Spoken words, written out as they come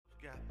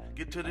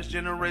Get to this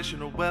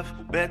generational wealth,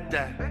 bet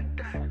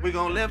that. We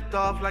gon' lift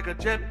off like a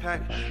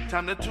jetpack.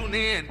 Time to tune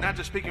in, not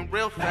just speaking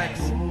real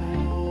facts.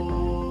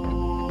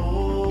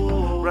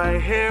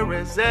 Right here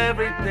is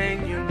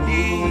everything you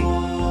need.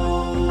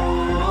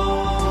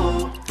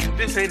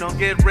 This ain't no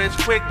get rich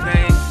quick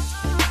thing.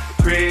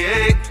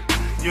 Create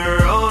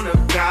your own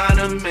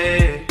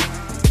economy.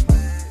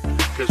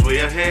 Cause we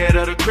ahead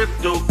of the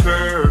crypto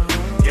curve,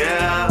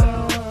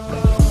 yeah.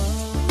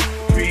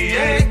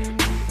 Create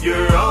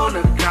your own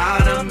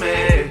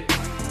economy.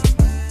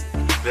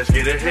 Let's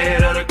get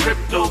ahead of the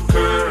crypto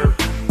curve,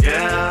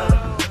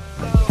 yeah.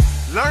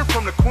 Learn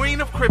from the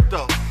queen of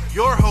crypto,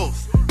 your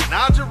host,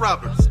 Naja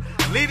Roberts,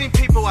 leading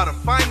people out of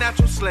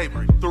financial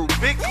slavery through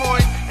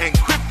Bitcoin and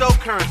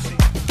cryptocurrency.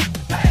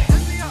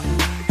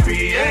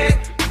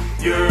 Create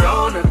your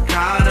own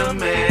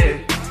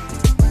economy.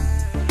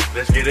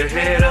 Let's get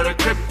ahead of the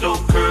crypto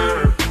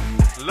curve.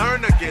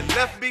 Learn to get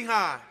left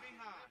behind.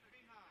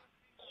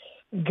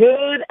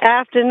 Good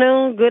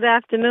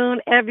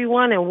afternoon,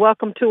 everyone, and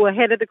welcome to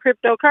Ahead of the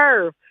Crypto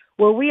Curve,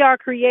 where we are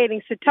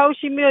creating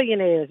Satoshi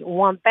millionaires,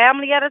 one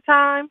family at a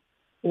time,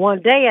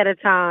 one day at a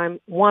time,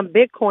 one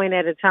Bitcoin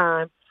at a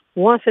time,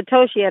 one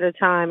Satoshi at a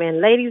time,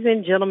 and ladies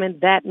and gentlemen,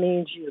 that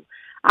means you.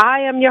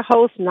 I am your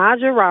host,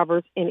 Naja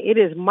Roberts, and it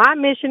is my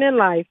mission in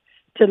life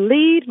to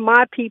lead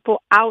my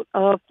people out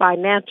of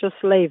financial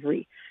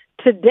slavery.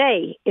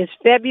 Today is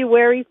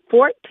February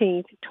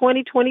 14th,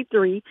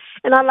 2023,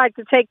 and I'd like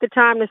to take the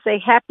time to say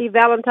Happy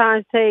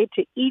Valentine's Day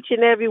to each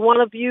and every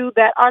one of you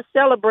that are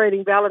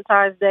celebrating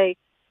Valentine's Day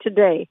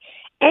today.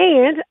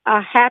 And a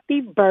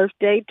happy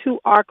birthday to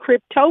our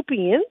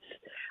Cryptopians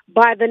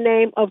by the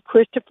name of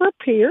Christopher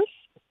Pierce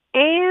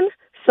and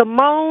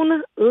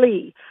Simone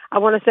Lee. I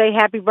want to say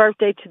happy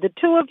birthday to the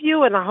two of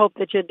you, and I hope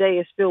that your day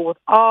is filled with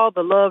all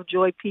the love,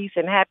 joy, peace,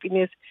 and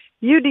happiness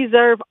you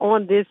deserve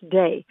on this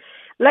day.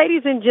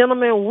 Ladies and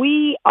gentlemen,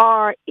 we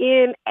are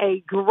in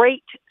a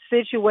great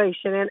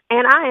situation,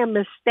 and I am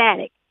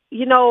ecstatic.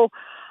 You know,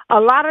 a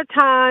lot of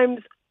times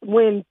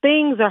when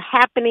things are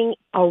happening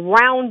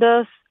around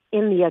us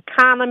in the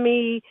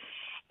economy,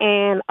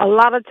 and a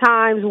lot of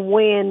times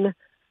when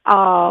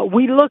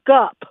we look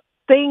up,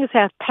 things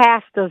have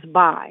passed us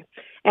by.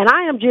 And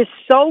I am just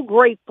so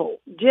grateful,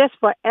 just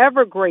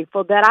forever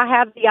grateful, that I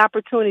have the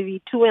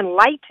opportunity to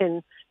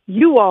enlighten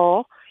you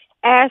all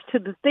as to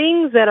the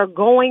things that are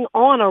going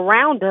on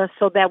around us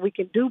so that we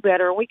can do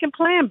better and we can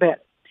plan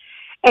better.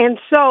 And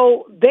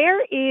so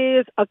there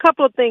is a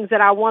couple of things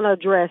that I want to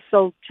address.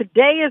 So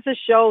today is a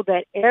show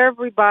that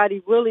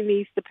everybody really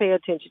needs to pay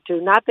attention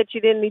to. Not that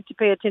you didn't need to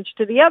pay attention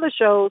to the other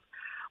shows,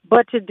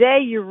 but today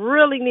you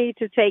really need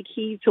to take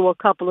heed to a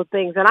couple of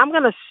things. And I'm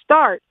going to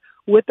start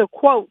with a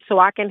quote so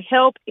I can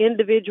help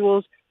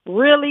individuals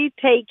really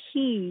take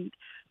heed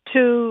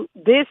to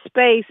this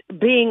space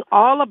being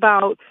all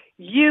about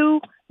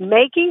you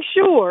making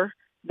sure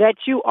that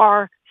you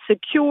are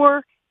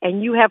secure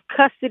and you have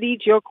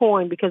custodied your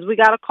coin, because we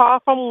got a call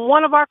from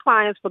one of our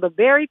clients for the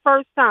very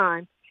first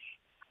time,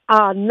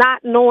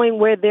 not knowing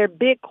where their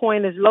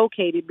Bitcoin is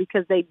located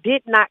because they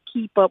did not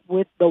keep up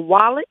with the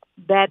wallet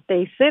that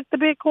they sent the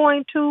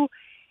Bitcoin to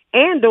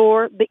and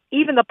or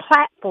even the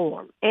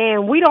platform.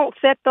 And we don't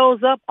set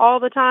those up all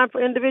the time for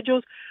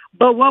individuals.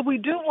 But what we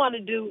do want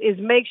to do is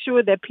make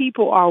sure that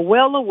people are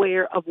well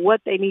aware of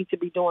what they need to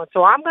be doing.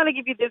 So I'm going to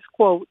give you this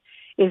quote.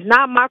 It's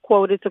not my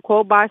quote. It's a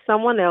quote by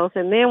someone else.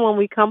 And then when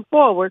we come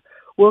forward,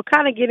 we'll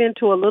kind of get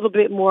into a little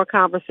bit more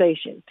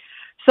conversation.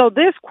 So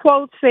this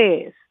quote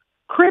says,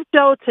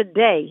 "Crypto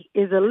today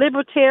is a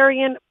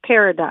libertarian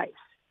paradise.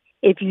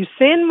 If you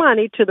send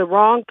money to the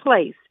wrong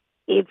place,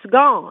 it's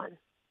gone.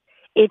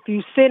 If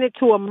you send it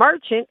to a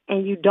merchant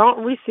and you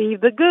don't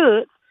receive the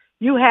goods,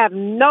 you have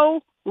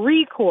no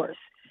recourse.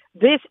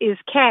 This is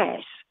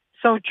cash,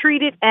 so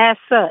treat it as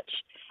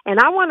such." And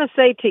I want to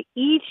say to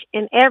each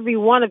and every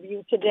one of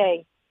you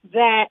today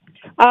that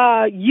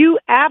you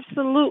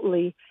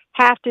absolutely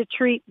have to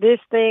treat this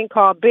thing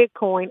called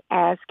Bitcoin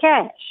as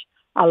cash.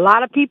 A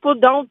lot of people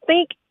don't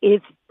think they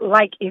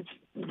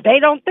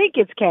don't think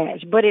it's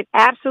cash, but it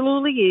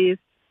absolutely is.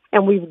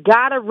 And we've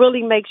got to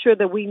really make sure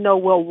that we know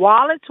what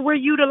wallets we're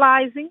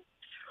utilizing,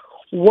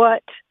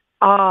 what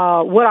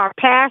our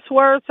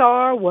passwords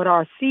are, what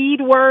our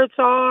seed words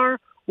are,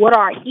 what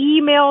our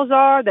emails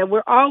are, that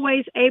we're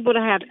always able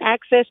to have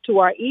access to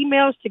our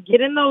emails to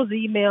get in those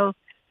emails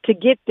to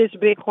get this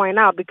Bitcoin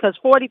out, because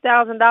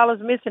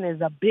 $40,000 missing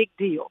is a big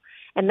deal.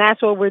 And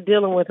that's what we're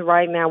dealing with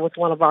right now with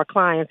one of our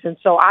clients. And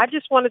so I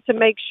just wanted to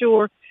make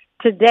sure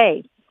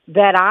today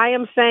that I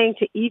am saying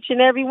to each and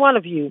every one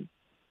of you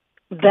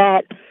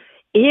that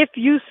if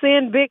you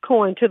send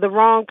Bitcoin to the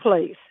wrong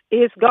place,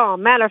 it's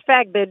gone. Matter of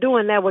fact, they're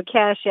doing that with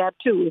Cash App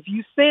too. If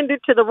you send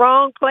it to the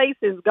wrong place,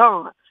 it's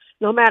gone.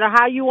 No matter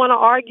how you want to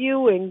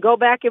argue and go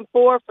back and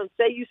forth and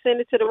say you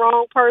send it to the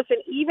wrong person,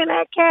 even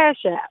at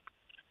Cash App,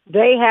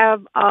 they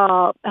have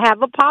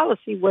a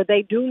policy where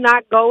they do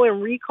not go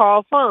and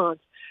recall funds.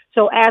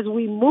 So as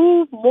we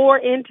move more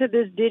into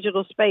this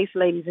digital space,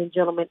 ladies and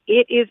gentlemen,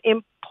 it is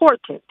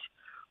important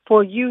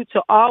for you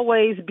to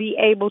always be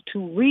able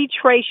to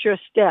retrace your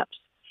steps.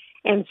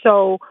 And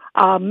so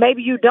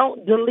maybe you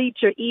don't delete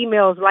your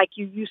emails like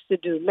you used to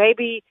do.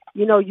 Maybe,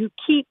 you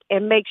keep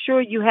and make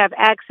sure you have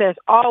access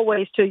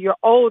always to your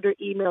older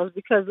emails,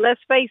 because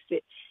let's face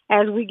it,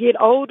 as we get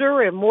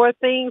older and more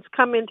things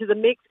come into the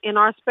mix in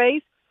our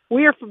space,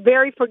 we are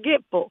very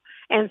forgetful.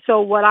 And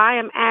so what I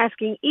am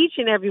asking each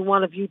and every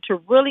one of you to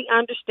really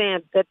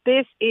understand that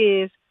this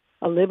is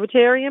a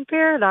libertarian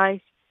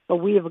paradise, but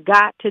we have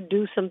got to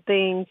do some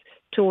things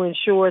to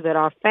ensure that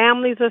our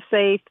families are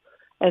safe,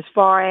 as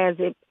far as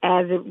it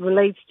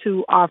relates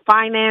to our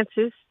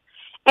finances,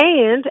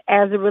 and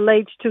as it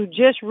relates to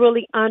just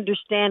really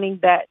understanding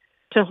that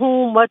to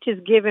whom much is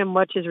given,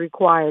 much is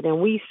required.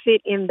 And we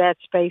sit in that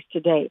space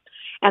today.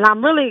 And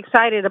I'm really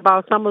excited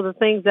about some of the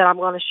things that I'm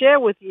going to share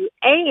with you,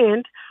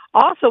 and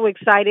also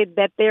excited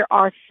that there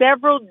are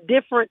several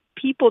different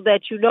people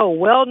that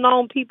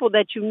well-known people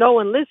that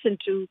and listen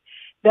to,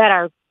 that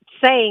are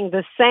saying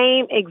the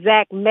same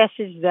exact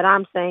message that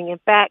I'm saying. In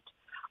fact,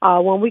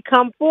 when we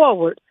come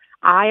forward,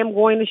 I am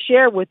going to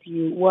share with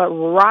you what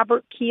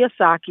Robert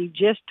Kiyosaki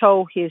just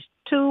told his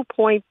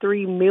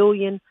 2.3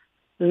 million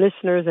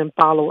listeners and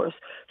followers.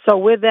 So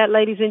with that,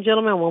 ladies and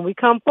gentlemen, when we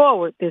come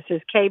forward, this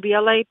is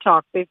KBLA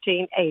Talk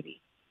 1580.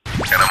 In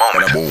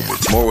a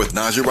moment, more with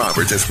Naja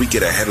Roberts as we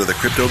get ahead of the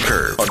crypto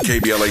curve on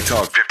KBLA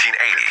Talk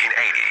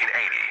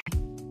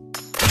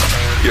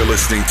 1580. You're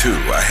listening to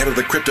Ahead of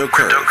the Crypto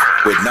Curve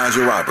with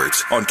Naja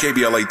Roberts on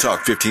KBLA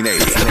Talk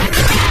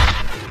 1580.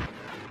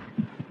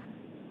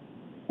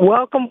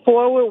 Welcome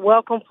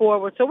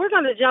forward. So we're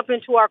going to jump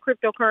into our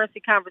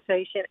cryptocurrency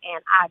conversation,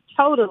 and I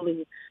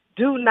totally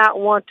do not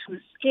want to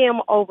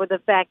skim over the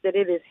fact that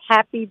it is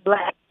Happy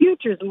Black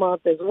Futures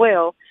Month as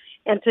well.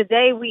 And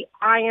today we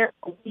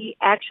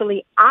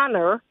actually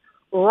honor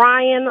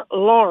Ryan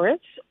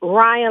Lawrence.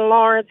 Ryan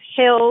Lawrence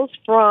hails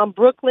from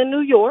Brooklyn, New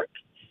York.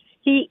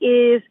 He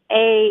is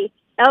a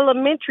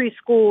elementary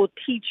school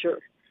teacher.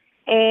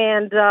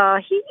 And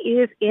he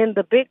is in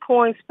the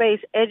Bitcoin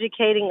space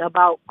educating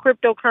about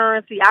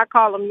cryptocurrency. I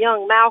call him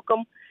Young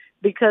Malcolm,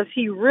 because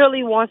he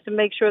really wants to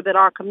make sure that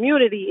our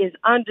community is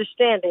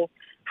understanding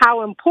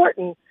how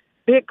important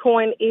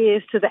Bitcoin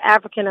is to the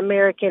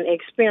African-American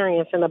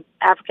experience and the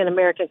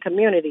African-American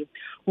community.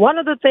 One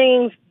of the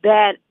things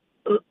that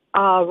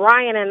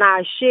Ryan and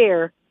I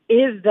share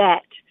is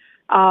that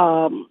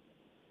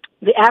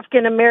the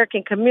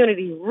African-American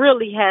community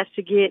really has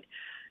to get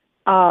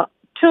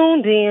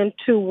tuned in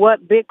to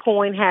what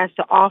Bitcoin has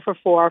to offer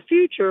for our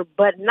future,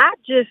 but not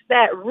just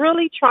that,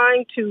 really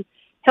trying to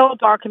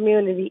help our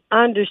community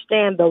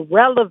understand the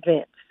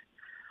relevance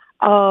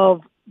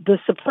of the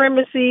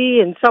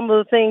supremacy and some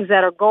of the things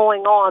that are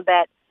going on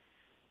that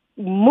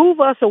move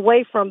us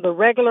away from the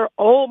regular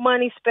old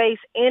money space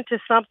into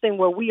something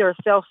where we are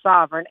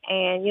self-sovereign.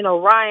 And,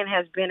 Ryan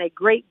has been a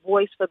great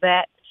voice for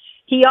that.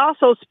 He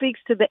also speaks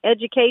to the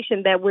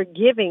education that we're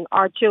giving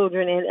our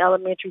children in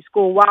elementary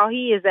school. While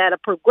he is at a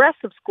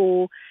progressive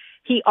school,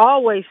 he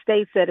always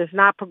states that it's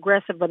not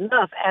progressive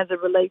enough as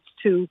it relates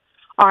to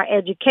our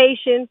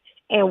education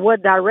and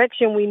what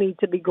direction we need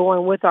to be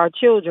going with our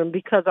children,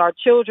 because our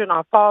children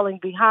are falling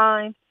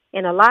behind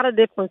in a lot of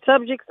different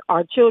subjects.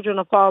 Our children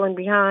are falling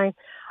behind.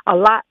 A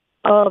lot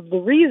of the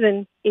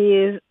reason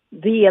is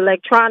the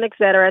electronics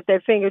that are at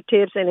their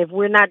fingertips, and if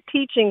we're not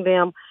teaching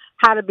them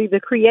how to be the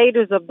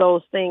creators of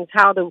those things,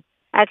 how to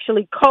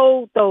actually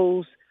code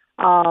those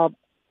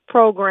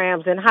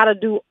programs, and how to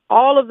do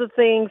all of the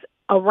things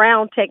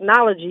around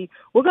technology,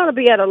 we're going to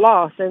be at a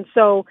loss. And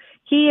so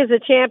he is a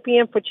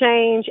champion for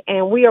change,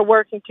 and we are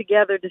working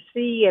together to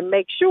see and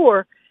make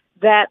sure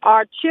that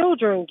our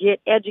children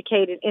get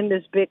educated in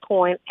this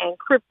Bitcoin and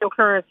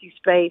cryptocurrency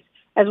space,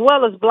 as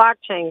well as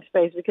blockchain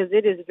space, because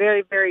it is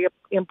very, very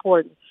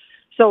important.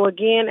 So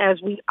again,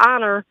 as we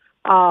honor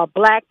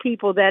Black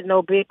people that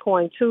know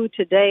Bitcoin too,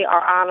 today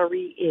our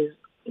honoree is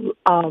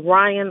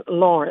Ryan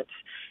Lawrence.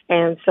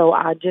 And so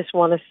I just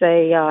want to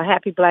say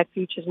Happy Black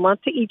Futures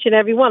Month to each and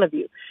every one of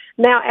you.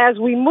 Now, as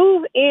we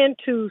move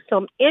into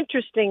some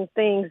interesting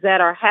things that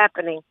are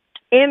happening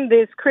in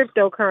this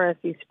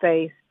cryptocurrency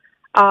space,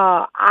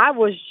 I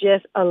was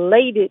just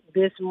elated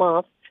this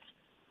month,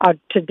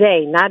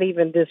 today, not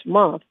even this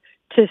month,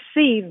 to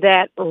see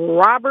that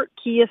Robert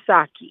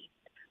Kiyosaki,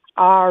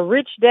 our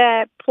Rich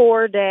Dad,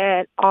 Poor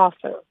Dad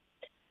author,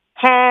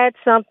 had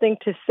something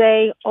to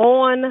say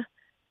on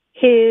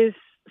his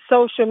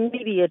social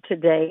media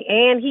today,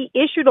 and he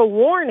issued a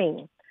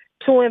warning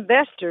to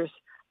investors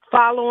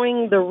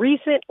following the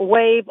recent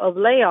wave of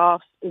layoffs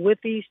with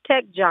these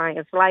tech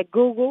giants like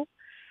Google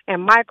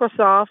and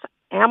Microsoft,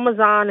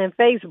 Amazon, and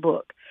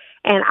Facebook.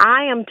 And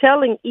I am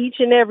telling each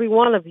and every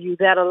one of you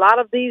that a lot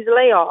of these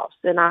layoffs,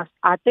 and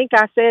I think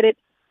I said it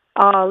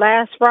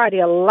last Friday,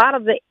 a lot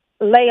of the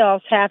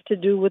layoffs have to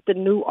do with the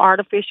new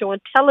artificial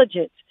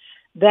intelligence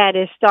that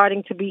is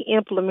starting to be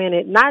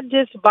implemented, not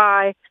just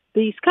by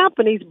these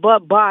companies,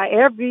 but by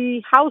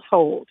every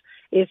household.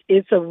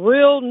 It's a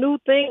real new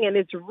thing, and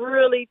it's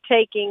really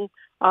taking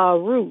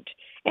root.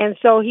 And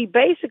so he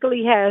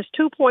basically has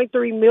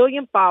 2.3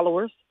 million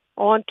followers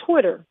on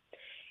Twitter,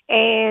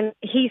 and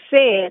he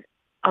said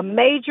a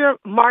major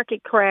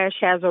market crash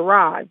has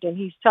arrived. And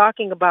he's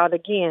talking about,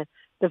 again,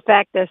 the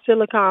fact that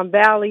Silicon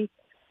Valley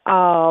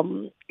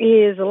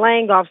is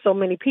laying off so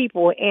many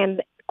people.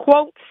 And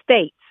quote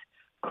states,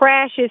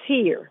 crash is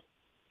here.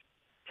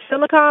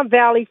 Silicon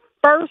Valley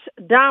first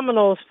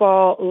dominoes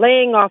fall,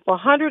 laying off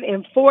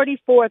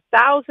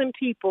 144,000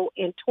 people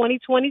in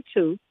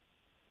 2022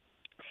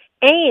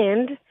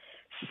 and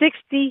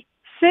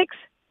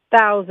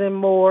 66,000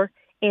 more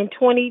in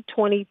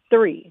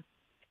 2023.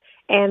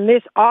 And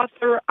this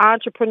author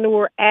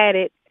entrepreneur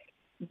added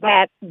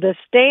that the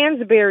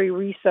Stansberry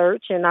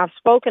research, and I've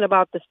spoken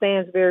about the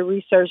Stansberry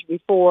research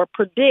before,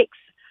 predicts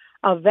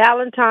a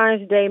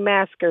Valentine's Day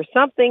massacre.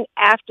 Something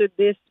after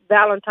this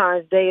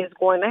Valentine's Day is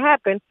going to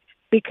happen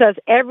because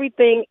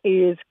everything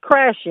is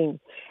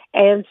crashing.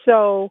 And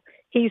so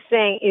he's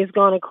saying it's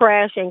going to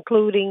crash,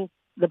 including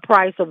the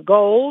price of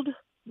gold,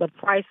 the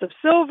price of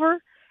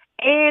silver,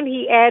 and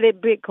he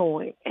added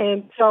Bitcoin.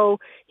 And so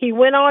he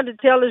went on to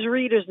tell his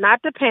readers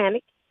not to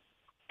panic,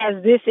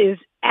 as this is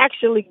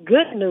actually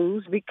good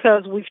news,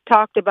 because we've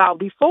talked about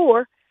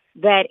before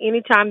that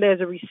anytime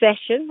there's a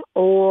recession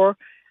or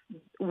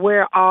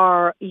where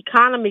our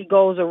economy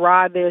goes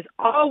awry, there's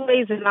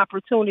always an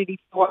opportunity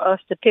for us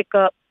to pick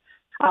up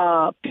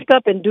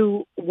and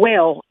do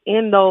well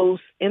in those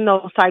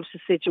types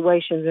of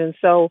situations. And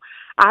so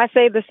I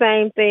say the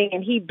same thing,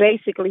 and he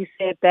basically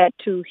said that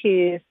to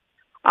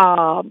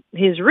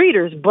his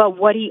readers. But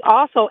what he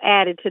also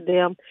added to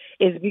them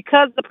is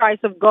because the price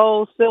of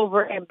gold,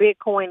 silver, and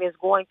Bitcoin is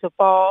going to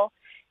fall,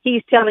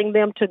 he's telling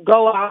them to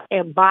go out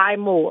and buy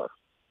more.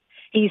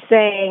 He's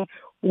saying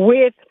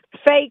with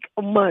fake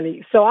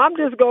money. So I'm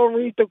just going to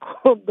read the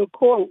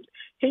quote.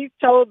 He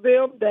told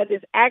them that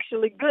it's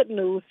actually good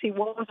news. He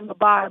wants them to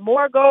buy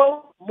more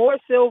gold, more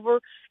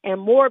silver,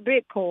 and more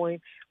Bitcoin,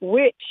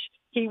 which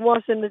he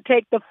wants them to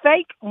take the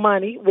fake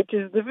money, which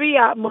is the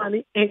fiat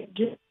money, and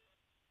get.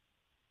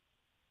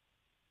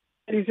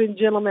 Ladies and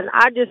gentlemen,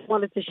 I just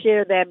wanted to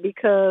share that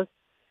because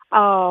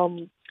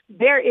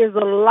there is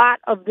a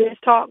lot of this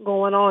talk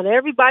going on.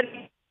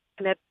 Everybody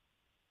that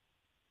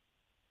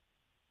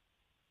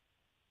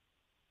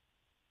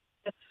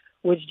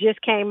which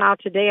just came out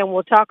today, and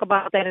we'll talk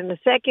about that in a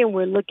second.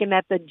 We're looking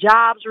at the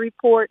jobs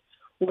report,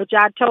 which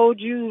I told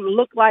you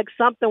looked like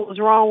something was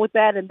wrong with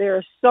that, and there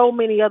are so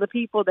many other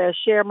people that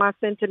share my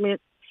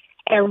sentiments,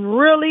 and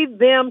really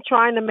them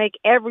trying to make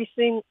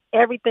everything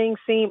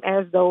seem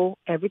as though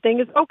everything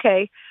is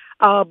okay.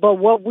 But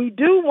what we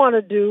do want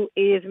to do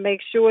is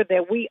make sure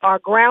that we are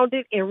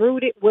grounded and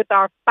rooted with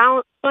our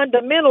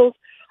fundamentals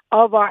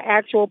of our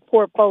actual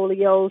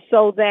portfolios,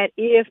 so that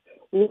if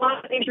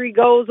one industry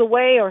goes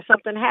away or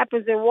something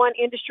happens in one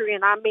industry,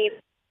 and I mean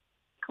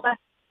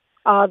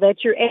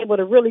that you're able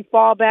to really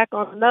fall back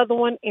on another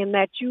one, and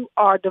that you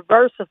are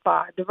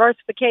diversified.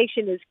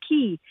 Diversification is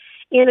key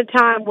in a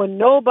time when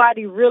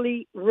nobody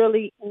really,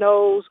 really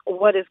knows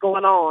what is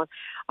going on.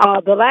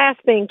 The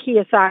last thing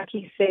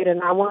Kiyosaki said,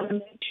 and I want to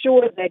make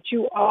sure that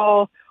you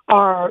all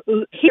are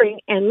hearing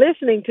and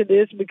listening to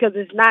this, because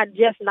it's not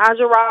just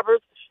Naja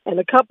Roberts and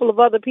a couple of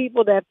other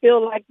people that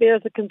feel like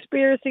there's a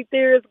conspiracy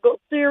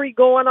theory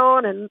going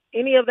on and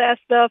any of that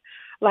stuff.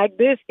 Like,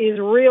 this is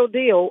real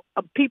deal.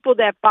 People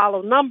that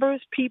follow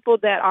numbers, people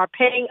that are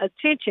paying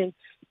attention,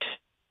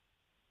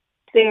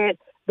 said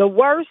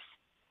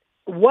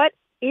what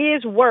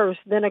is worse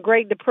than a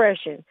Great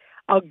Depression?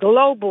 A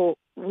global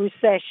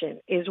recession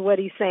is what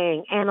he's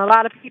saying. And a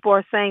lot of people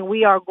are saying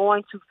we are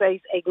going to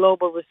face a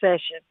global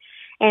recession.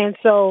 And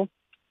so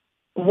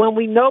when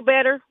we know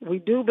better, we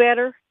do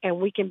better, and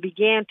we can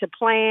begin to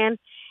plan.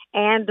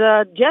 And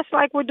just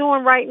like we're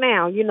doing right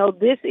now,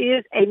 this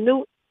is a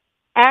new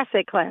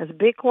asset class.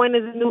 Bitcoin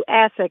is a new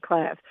asset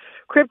class.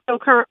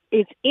 Cryptocurrency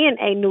is in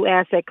a new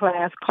asset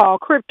class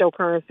called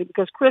cryptocurrency,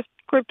 because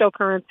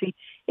cryptocurrency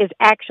is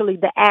actually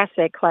the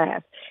asset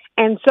class.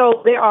 And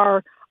so there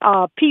are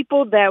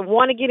people that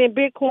want to get in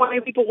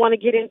Bitcoin, people want to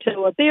get into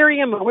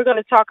Ethereum, and we're going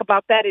to talk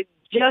about that in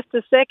just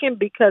a second,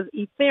 because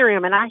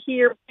Ethereum, and I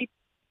hear people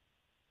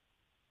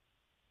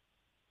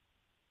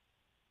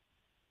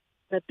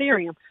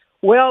Ethereum.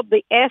 Well,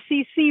 the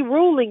SEC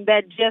ruling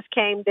that just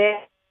came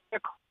down,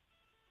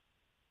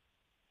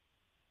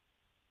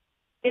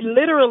 it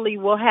literally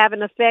will have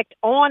an effect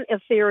on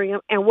Ethereum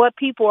and what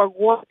people are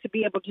going to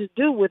be able to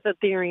do with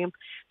Ethereum.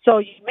 So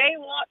you may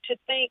want to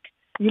think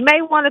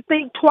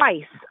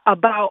twice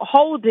about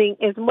holding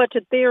as much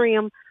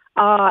Ethereum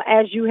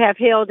as you have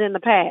held in the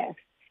past.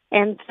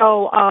 And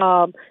so,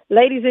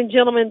 ladies and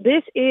gentlemen,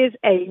 this is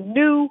a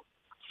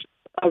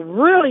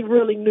really,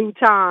 really new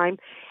time,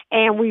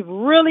 and we've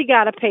really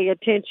got to pay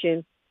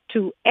attention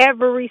to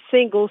every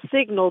single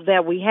signal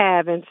that we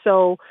have. And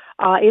so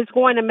it's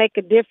going to make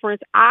a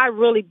difference. I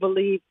really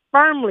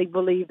firmly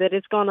believe that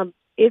it's going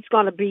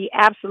to be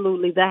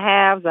absolutely the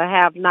haves, the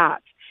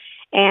have-nots.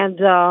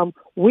 And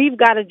we've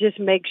got to just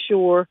make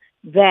sure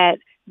that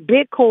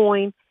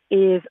Bitcoin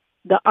is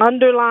the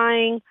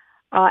underlying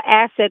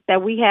asset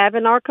that we have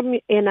in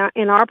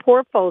our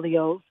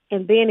portfolios.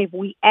 And then if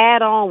we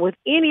add on with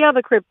any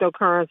other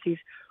cryptocurrencies,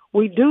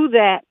 we do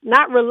that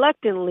not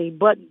reluctantly,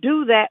 but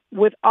do that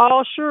with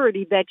all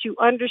surety that you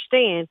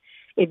understand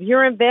if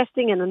you're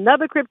investing in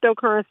another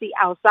cryptocurrency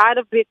outside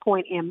of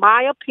Bitcoin, in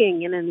my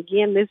opinion, and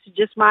again, this is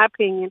just my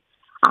opinion,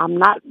 I'm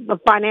not a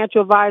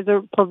financial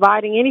advisor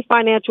providing any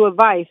financial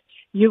advice,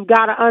 you've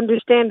got to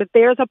understand that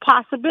there's a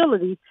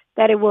possibility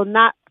that it will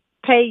not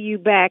pay you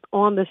back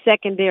on the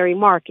secondary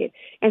market.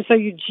 And so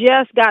you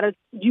just gotta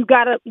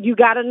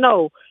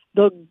know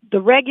the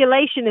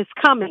regulation is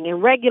coming,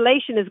 and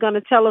regulation is going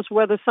to tell us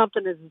whether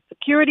something is a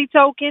security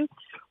token,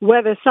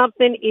 whether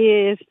something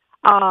is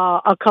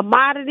a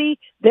commodity.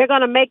 They're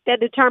going to make that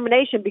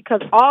determination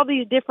because all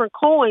these different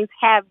coins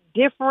have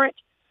different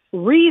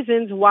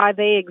reasons why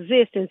they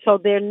exist. And so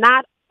they're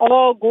not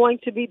all going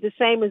to be the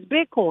same as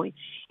Bitcoin.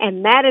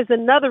 And that is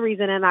another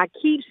reason. And I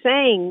keep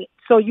saying,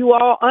 so you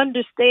all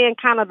understand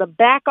kind of the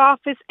back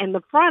office and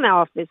the front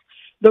office.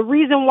 The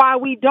reason why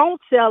we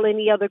don't sell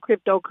any other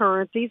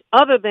cryptocurrencies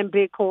other than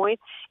Bitcoin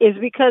is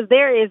because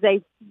there is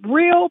a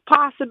real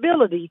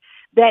possibility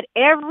that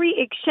every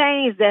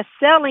exchange that's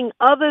selling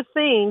other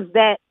things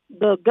that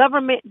the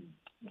government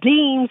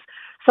deems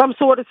some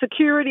sort of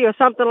security or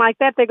something like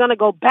that, they're going to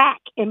go back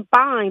and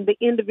find the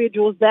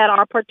individuals that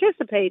are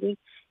participating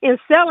in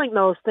selling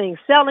those things,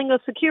 selling a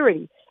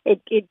security.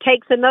 It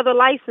takes another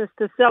license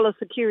to sell a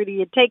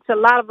security. It takes a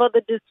lot of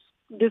other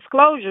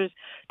disclosures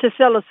to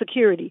sell a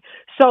security.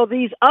 So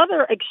these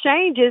other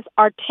exchanges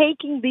are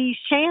taking these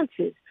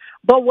chances.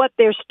 But what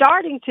they're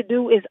starting to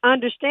do is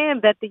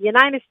understand that the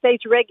United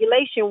States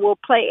regulation will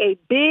play a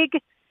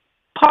big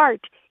part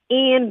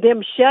in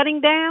them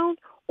shutting down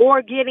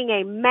or getting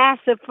a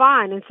massive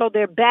fine. And so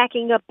they're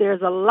backing up.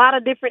 There's a lot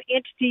of different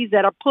entities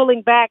that are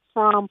pulling back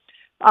from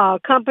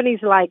companies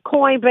like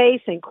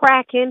Coinbase and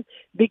Kraken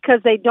because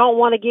they don't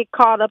want to get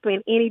caught up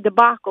in any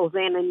debacles.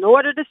 And in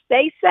order to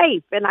stay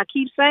safe, and I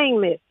keep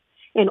saying this,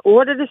 in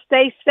order to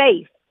stay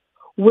safe,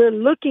 we're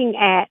looking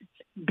at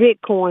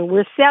Bitcoin.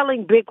 We're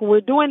selling Bitcoin.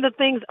 We're doing the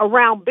things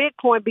around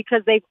Bitcoin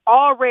because they've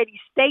already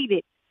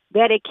stated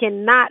that it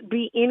cannot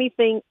be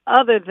anything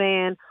other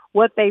than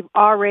what they've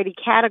already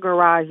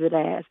categorized it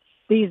as.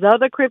 These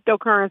other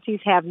cryptocurrencies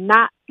have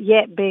not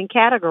yet been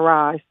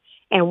categorized.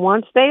 And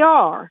once they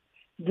are,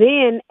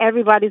 then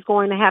everybody's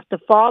going to have to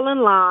fall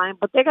in line,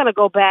 but they're going to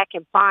go back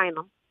and find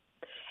them.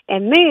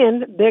 And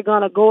then they're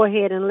going to go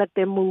ahead and let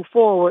them move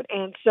forward.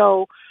 And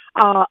so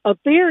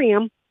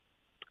Ethereum,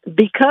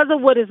 because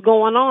of what is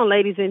going on,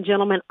 ladies and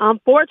gentlemen,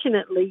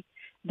 unfortunately,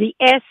 the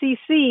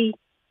SEC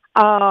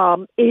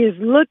is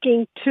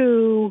looking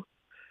to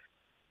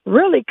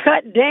really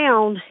cut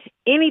down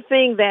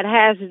anything that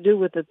has to do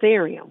with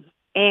Ethereum.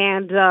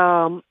 And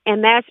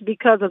that's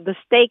because of the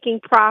staking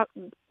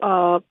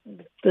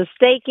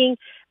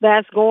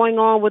that's going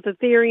on with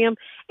Ethereum.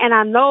 And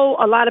I know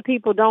a lot of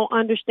people don't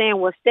understand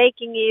what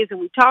staking is, and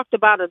we talked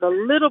about it a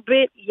little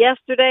bit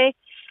yesterday.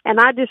 And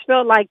I just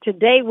felt like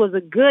today was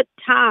a good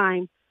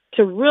time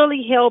to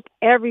really help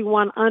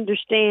everyone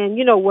understand,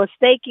 what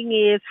staking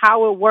is,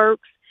 how it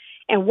works,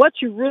 and what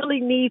you really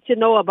need to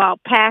know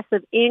about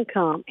passive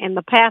income and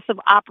the passive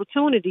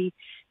opportunity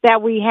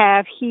that we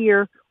have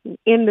here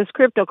in this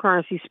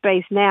cryptocurrency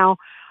space. Now,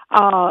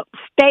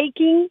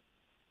 staking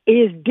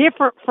is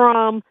different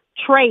from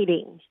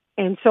trading.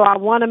 And so I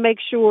want to make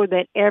sure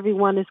that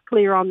everyone is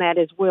clear on that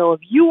as well.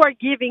 If you are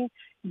giving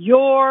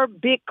your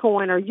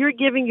Bitcoin or you're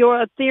giving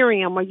your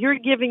Ethereum or you're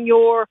giving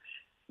your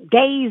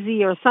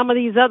Daisy or some of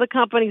these other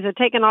companies are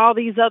taking all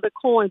these other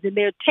coins and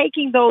they're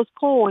taking those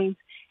coins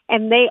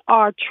and they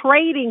are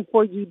trading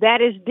for you, that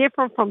is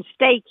different from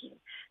staking.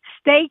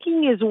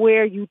 Staking is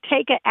where you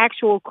take an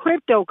actual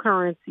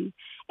cryptocurrency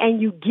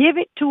and you give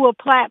it to a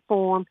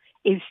platform.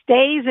 It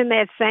stays in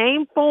that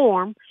same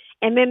form,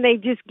 and then they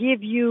just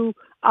give you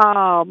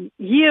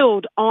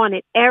yield on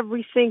it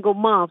every single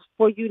month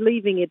for you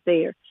leaving it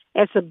there.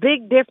 It's a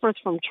big difference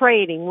from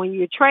trading. When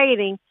you're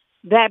trading,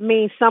 that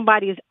means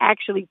somebody is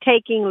actually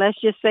taking, let's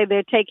just say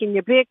they're taking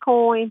your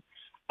Bitcoin,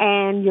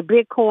 and your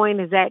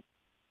Bitcoin is at,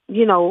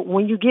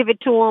 when you give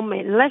it to them,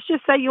 and let's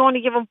just say you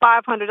only give them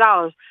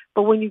 $500,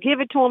 but when you give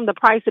it to them, the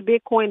price of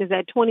Bitcoin is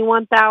at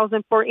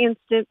 $21,000, for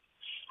instance.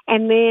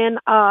 And then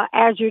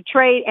as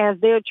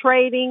they're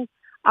trading,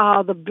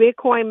 the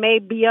Bitcoin may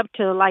be up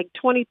to like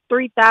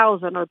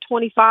 23,000 or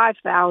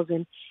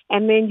 25,000,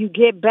 and then you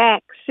get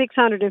back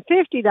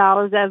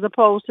 $650 as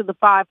opposed to the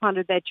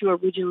 $500 that you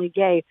originally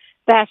gave.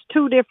 That's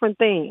two different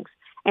things.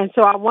 And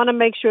so I want to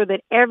make sure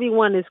that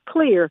everyone is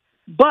clear.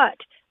 But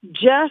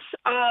just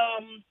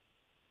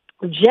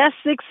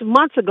 6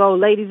 months ago,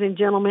 ladies and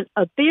gentlemen,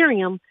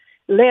 Ethereum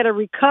led a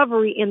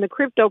recovery in the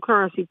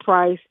cryptocurrency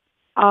price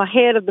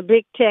ahead of the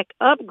big tech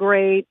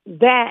upgrade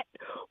that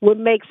would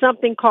make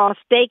something called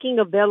staking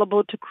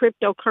available to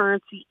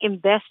cryptocurrency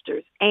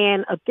investors.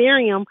 And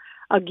Ethereum,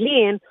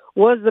 again,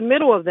 was the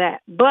middle of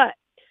that. But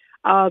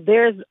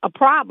there's a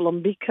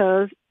problem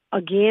because,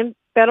 again,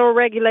 federal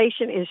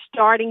regulation is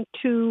starting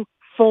to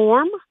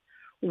form.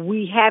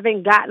 We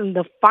haven't gotten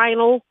the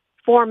final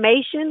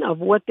formation of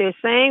what they're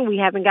saying. We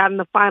haven't gotten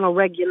the final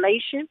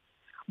regulation,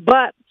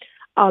 but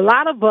a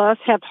lot of us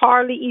have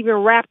hardly even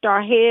wrapped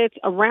our heads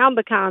around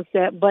the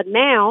concept. But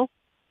now,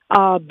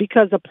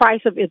 because the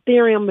price of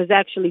Ethereum is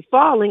actually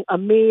falling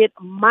amid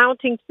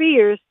mounting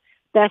fears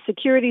that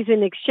Securities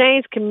and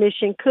Exchange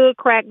Commission could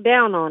crack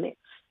down on it.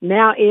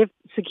 Now, if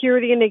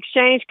Security and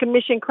Exchange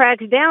Commission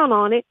cracks down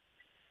on it,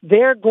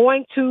 they're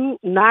going to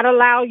not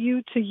allow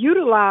you to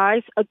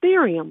utilize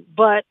Ethereum.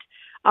 But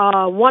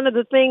one of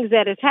the things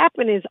that has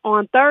happened is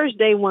on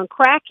Thursday, when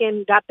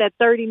Kraken got that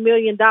 $30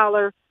 million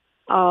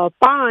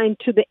fine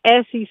to the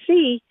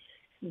SEC,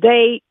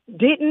 they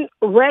didn't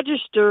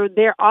register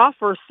their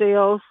offer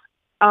sales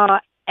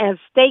as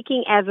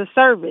staking as a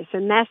service.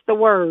 And that's the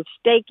word,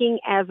 staking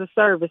as a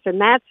service. And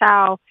that's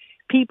how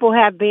people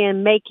have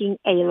been making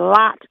a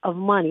lot of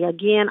money.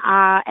 Again,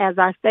 as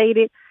I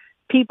stated,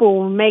 people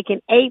were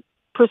making 8%.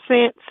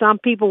 Some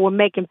people were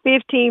making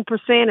 15%.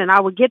 And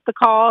I would get the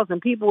calls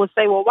and people would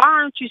say, well, why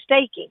aren't you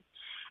staking?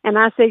 And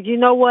I said, you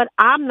know what?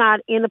 I'm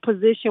not in a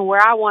position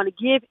where I want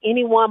to give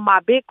anyone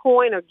my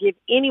Bitcoin or give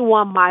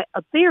anyone my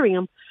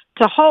Ethereum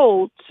to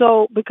hold.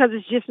 So because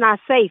it's just not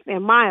safe,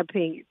 in my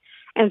opinion.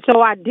 And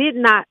so I did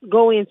not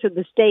go into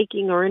the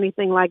staking or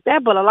anything like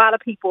that, but a lot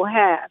of people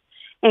have.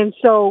 And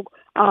so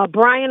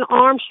Brian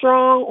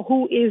Armstrong,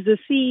 who is the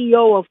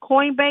CEO of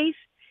Coinbase,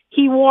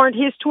 he warned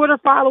his Twitter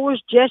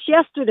followers just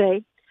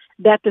yesterday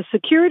that the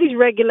securities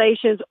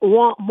regulations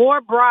want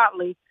more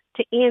broadly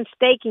to end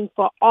staking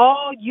for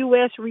all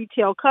U.S.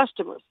 retail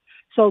customers.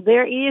 So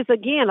there is,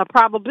 again, a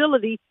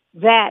probability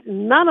that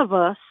none of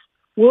us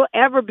will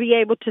ever be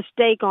able to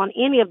stake on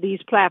any of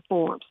these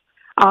platforms.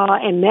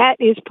 And that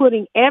is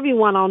putting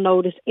everyone on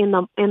notice in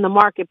the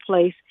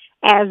marketplace.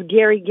 As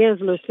Gary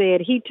Gensler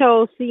said, he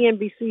told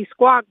CNBC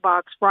Squawk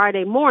Box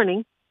Friday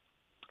morning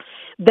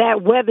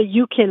that whether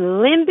you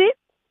can lend it,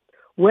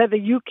 whether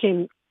you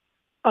can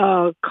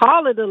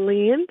call it a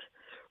lend,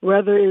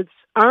 whether it's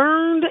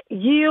earned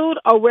yield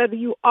or whether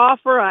you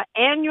offer an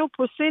annual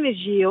percentage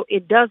yield,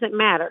 it doesn't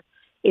matter.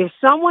 If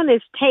someone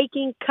is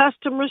taking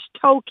customers'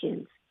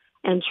 tokens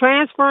and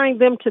transferring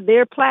them to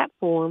their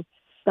platform,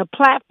 the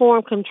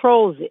platform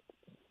controls it.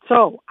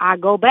 So I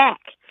go back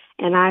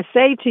and I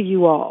say to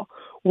you all,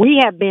 we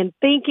have been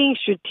thinking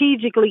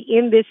strategically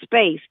in this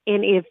space.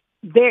 And if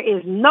there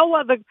is no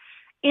other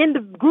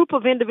group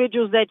of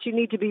individuals that you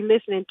need to be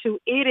listening to,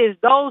 it is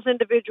those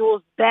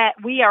individuals that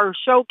we are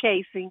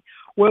showcasing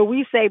where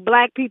we say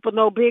Black people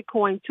know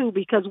Bitcoin too,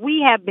 because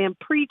we have been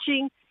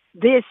preaching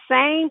this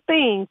same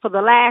thing for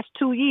the last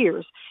 2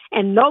 years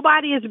and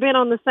nobody has been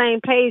on the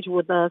same page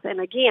with us. And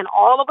again,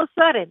 all of a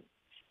sudden,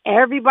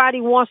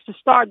 everybody wants to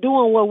start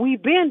doing what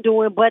we've been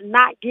doing, but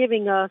not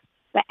giving us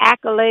the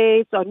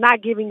accolades or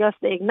not giving us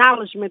the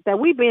acknowledgement that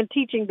we've been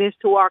teaching this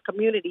to our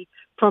community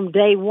from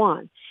day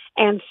one.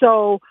 And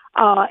so,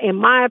 in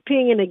my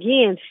opinion,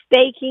 again,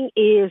 staking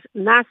is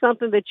not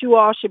something that you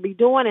all should be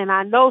doing. And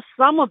I know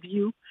some of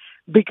you,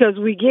 because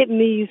we get in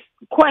these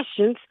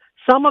questions,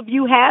 some of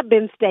you have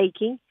been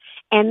staking,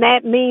 and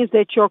that means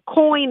that your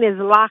coin is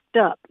locked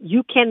up.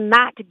 You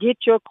cannot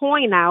get your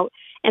coin out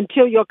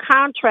until your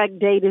contract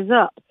date is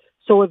up.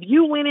 So if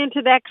you went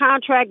into that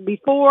contract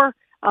before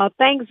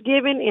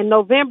Thanksgiving in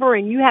November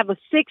and you have a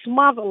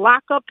 6-month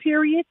lockup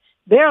period,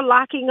 they're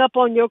locking up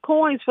on your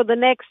coins for the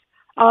next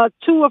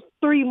 2 or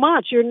 3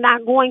 months. You're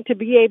not going to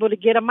be able to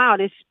get them out.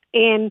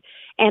 And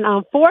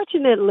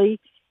unfortunately,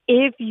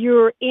 if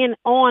you're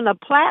on a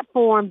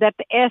platform that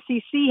the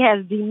SEC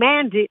has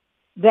demanded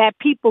that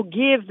people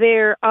give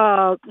their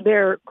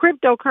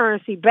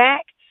cryptocurrency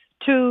back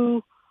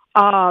to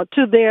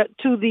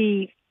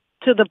the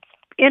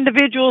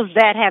individuals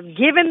that have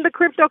given the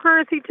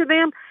cryptocurrency to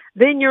them,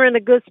 then you're in a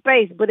good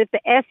space. But if the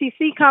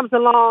SEC comes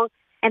along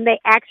and they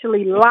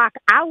actually lock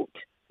out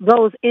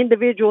those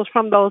individuals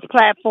from those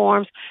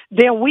platforms,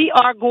 then we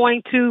are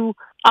going to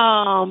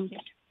have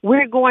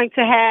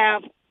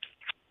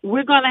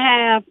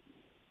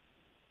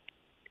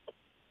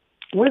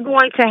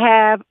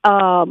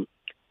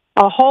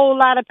a whole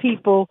lot of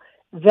people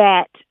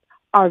that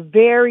are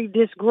very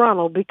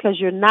disgruntled because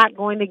you're not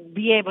going to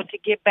be able to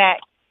get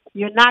back.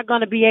 You're not going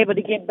to be able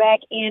to get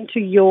back into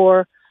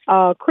your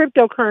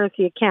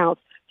cryptocurrency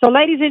accounts. So,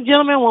 ladies and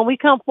gentlemen, when we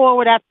come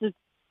forward after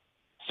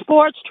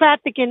sports,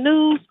 traffic, and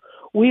news,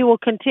 we will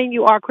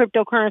continue our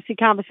cryptocurrency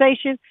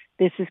conversation.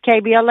 This is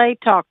KBLA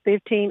Talk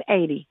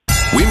 1580.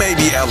 We may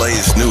be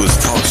LA's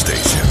newest talk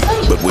station,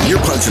 but when you're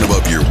punching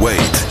above your weight,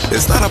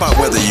 it's not about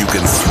whether you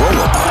can throw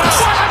a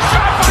punch.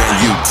 Can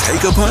you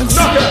take a punch?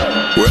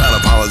 We're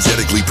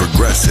unapologetically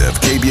progressive.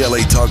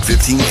 KBLA Talk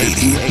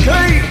 1580.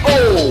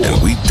 K-O!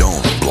 And we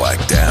don't black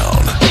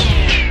down.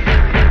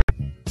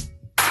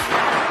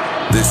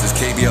 This is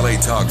KBLA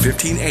Talk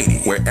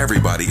 1580, where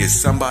everybody is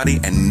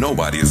somebody and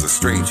nobody is a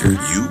stranger.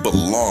 You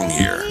belong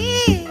here.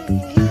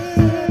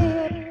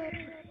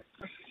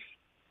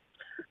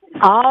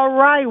 All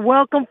right,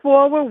 welcome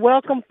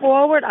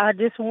forward. I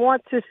just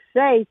want to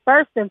say,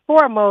 first and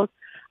foremost,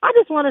 I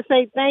just want to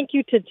say thank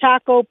you to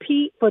Taco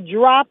Pete for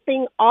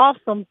dropping off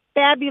some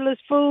fabulous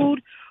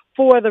food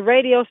for the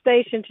radio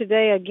station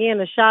today. Again,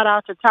 a shout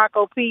out to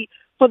Taco Pete.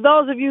 For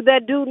those of you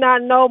that do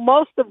not know,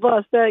 most of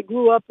us that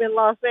grew up in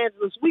Los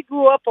Angeles, we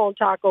grew up on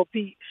Taco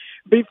Pete.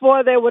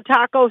 Before there were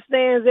taco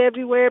stands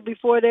everywhere,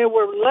 before there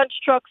were lunch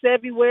trucks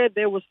everywhere,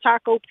 there was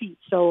Taco Pete.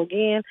 So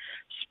again,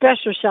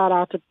 special shout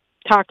out to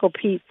Taco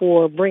Pete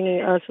for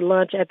bringing us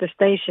lunch at the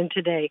station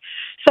today.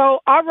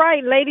 So, all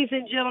right, ladies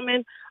and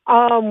gentlemen,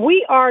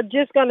 we are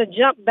just going to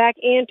jump back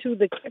into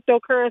the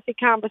cryptocurrency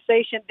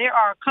conversation. There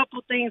are a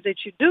couple things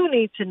that you do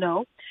need to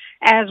know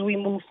as we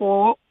move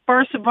forward.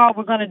 First of all,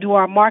 we're going to do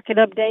our market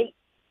update.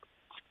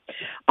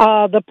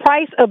 The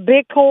price of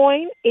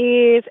Bitcoin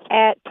is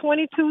at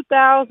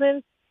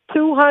 $22,206,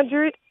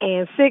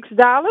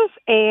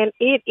 and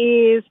it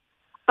is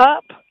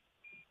up.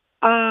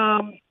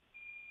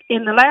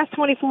 In the last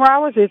 24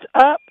 hours, it's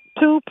up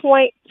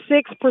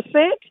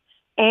 2.6%,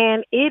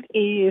 and it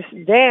is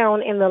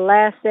down in the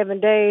last 7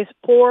 days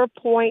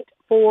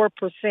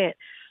 4.4%.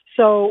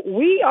 So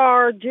we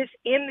are just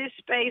in this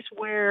space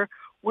where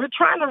we're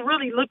trying to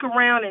really look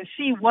around and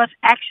see what's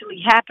actually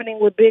happening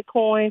with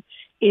Bitcoin,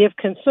 if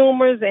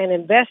consumers and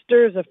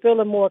investors are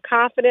feeling more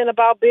confident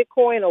about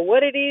Bitcoin or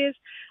what it is.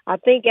 I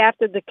think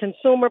after the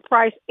consumer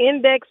price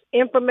index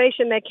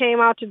information that came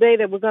out today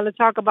that we're going to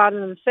talk about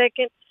in a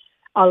second,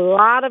 a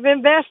lot of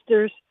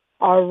investors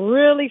are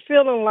really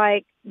feeling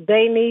like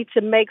they need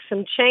to make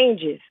some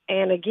changes.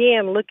 And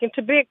again, looking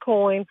to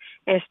Bitcoin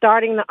and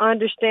starting to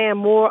understand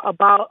more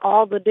about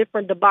all the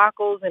different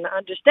debacles and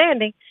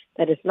understanding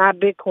that it's not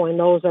Bitcoin.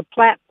 Those are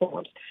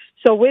platforms.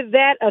 So with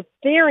that,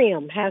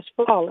 Ethereum has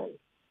fallen.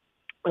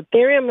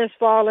 Ethereum has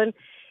fallen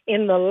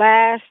in the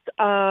last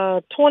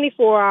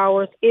 24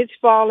 hours. It's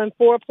fallen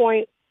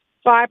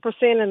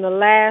 4.5% in the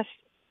last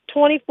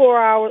 24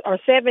 hours or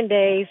 7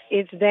 days.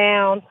 It's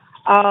down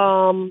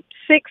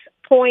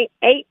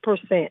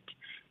 6.8%.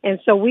 And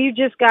so we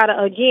just got to,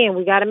 again,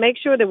 we got to make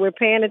sure that we're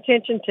paying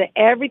attention to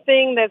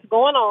everything that's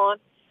going on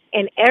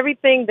and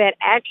everything that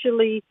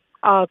actually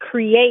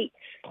creates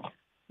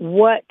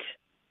what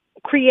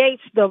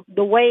creates the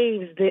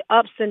waves, the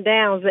ups and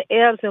downs, the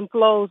ebbs and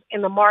flows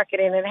in the market.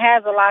 And it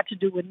has a lot to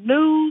do with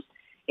news.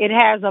 It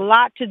has a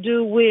lot to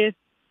do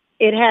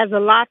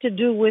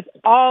with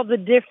all the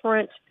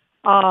different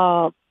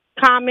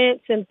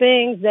comments and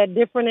things that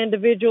different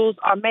individuals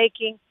are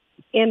making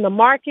in the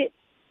market.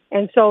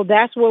 And so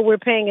that's what we're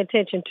paying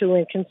attention to.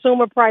 And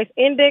consumer price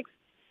index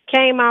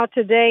came out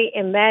today,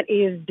 and that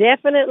is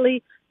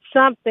definitely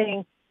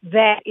something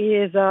that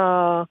is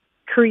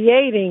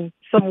creating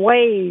some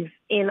waves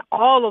in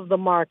all of the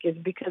markets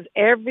because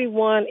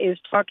everyone is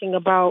talking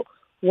about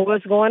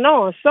what's going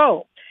on.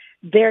 So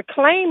they're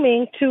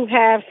claiming to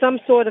have some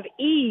sort of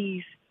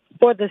ease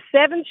for the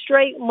 7th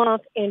straight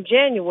month in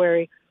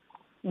January,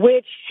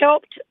 which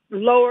helped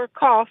lower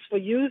costs for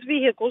used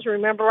vehicles.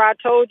 Remember, I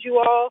told you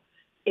all,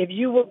 if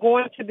you were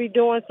going to be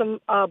doing some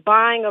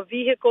buying of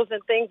vehicles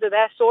and things of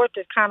that sort,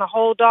 to kind of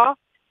hold off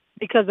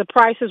because the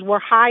prices were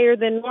higher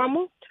than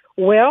normal.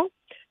 Well,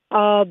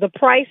 the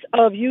price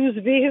of used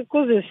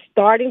vehicles is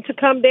starting to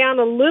come down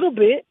a little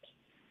bit,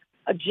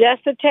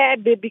 just a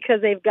tad bit,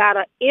 because they've got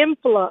an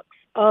influx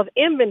of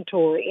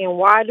inventory. And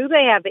why do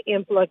they have the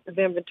influx of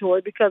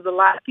inventory? Because a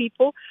lot of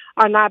people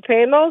are not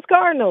paying those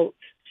car notes.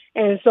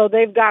 And so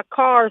they've got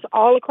cars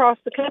all across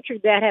the country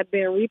that have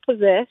been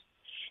repossessed.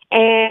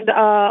 And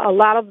a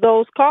lot of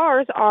those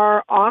cars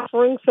are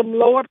offering some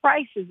lower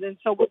prices. And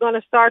so we're going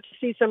to start to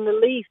see some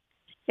relief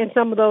in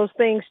some of those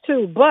things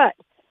too. But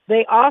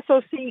they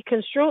also see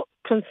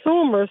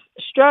consumers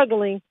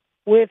struggling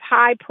with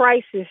high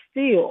prices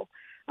still,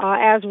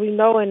 as we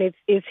know, and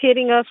it's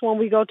hitting us when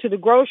we go to the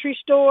grocery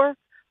store,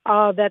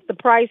 that the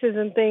prices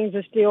and things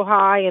are still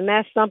high. And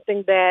that's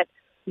something that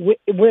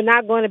we're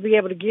not going to be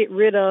able to get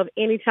rid of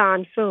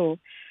anytime soon.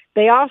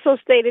 They also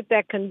stated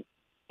that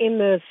in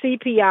the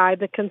CPI,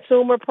 the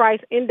Consumer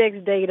Price Index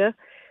data,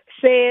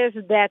 says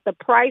that the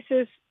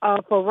prices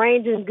for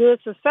ranging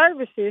goods or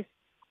services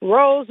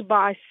rose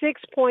by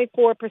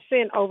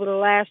 6.4% over the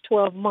last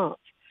 12 months.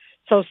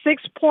 So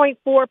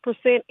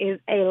 6.4% is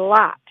a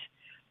lot.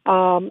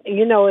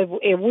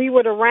 If we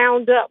were to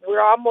round up, we're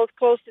almost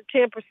close to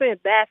 10%.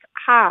 That's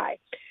high.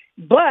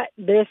 But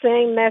they're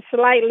saying that's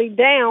slightly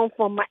down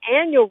from an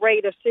annual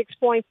rate of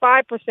 6.5%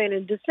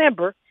 in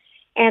December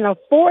and a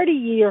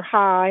 40-year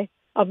high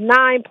of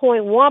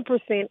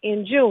 9.1%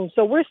 in June.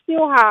 So we're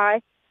still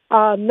high.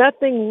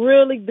 Nothing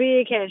really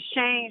big has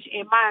changed,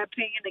 in my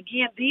opinion.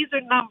 Again, these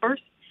are numbers.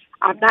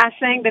 I'm not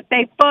saying that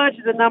they fudge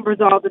the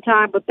numbers all the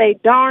time, but they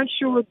darn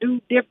sure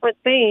do different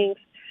things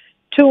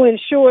to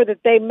ensure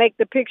that they make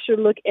the picture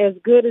look as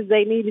good as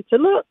they need it to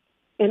look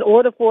in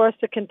order for us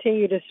to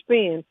continue to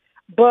spend.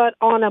 But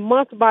on a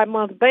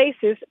month-by-month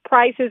basis,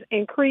 prices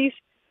increased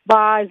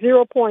by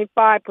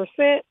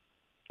 0.5%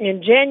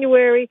 in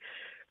January,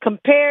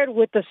 compared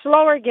with the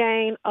slower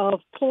gain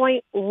of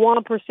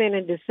 0.1%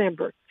 in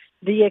December.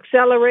 The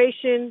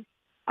acceleration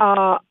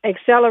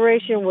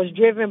was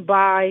driven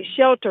by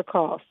shelter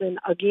costs. And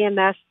again,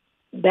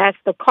 that's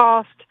the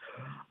cost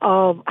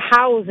of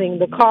housing,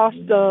 the cost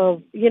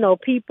of,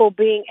 people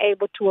being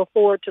able to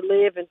afford to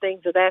live and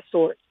things of that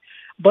sort.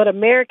 But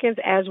Americans,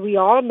 as we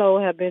all know,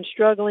 have been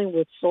struggling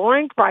with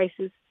soaring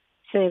prices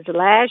since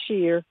last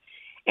year,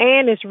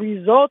 and it's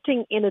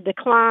resulting in a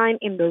decline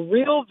in the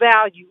real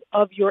value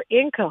of your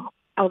income,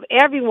 of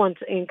everyone's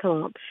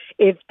income.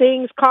 If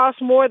things cost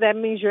more, that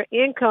means your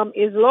income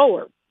is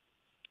lower.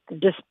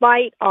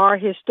 Despite our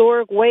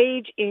historic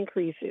wage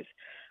increases,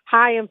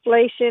 high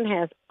inflation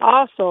has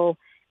also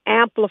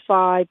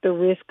amplified the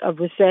risk of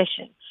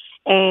recession.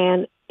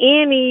 And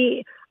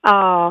any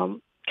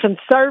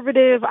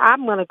conservative,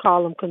 I'm going to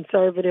call them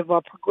conservative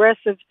or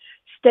progressive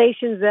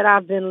stations that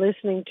I've been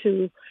listening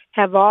to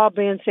have all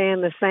been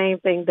saying the same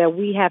thing, that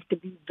we have to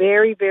be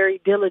very, very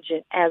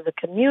diligent as a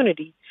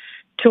community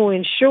to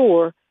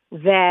ensure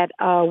that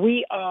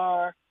we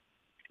are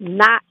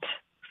not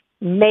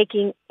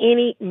making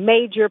any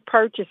major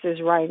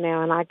purchases right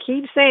now. And I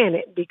keep saying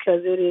it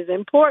because it is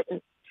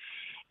important.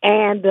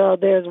 And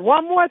there's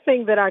one more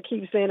thing that I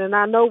keep saying, and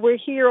I know we're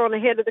here on the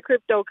Head of the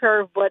Crypto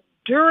Curve, but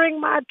during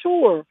my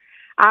tour,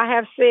 I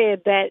have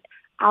said that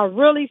I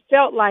really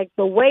felt like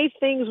the way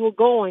things were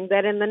going,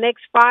 that in the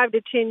next 5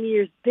 to 10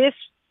 years, this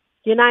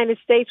United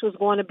States was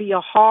going to be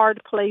a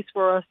hard place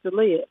for us to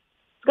live.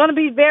 It's going to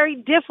be very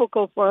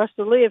difficult for us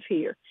to live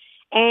here.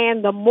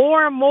 And the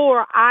more and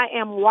more I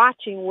am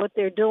watching what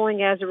they're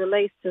doing as it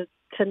relates to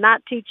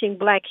not teaching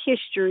Black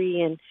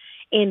history and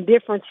in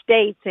different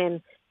states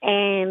and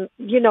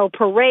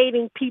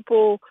parading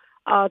people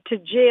to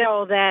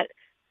jail that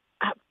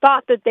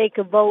thought that they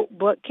could vote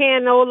but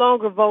can no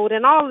longer vote,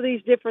 and all of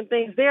these different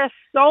things. There are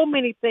so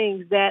many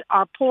things that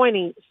are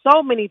pointing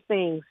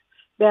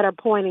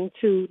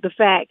to the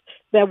fact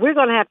that we're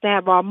going to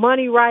have our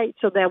money right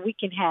so that we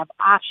can have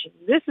options.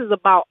 This is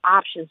about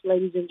options,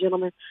 ladies and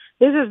gentlemen.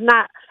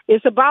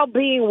 It's about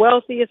being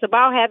wealthy. It's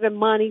about having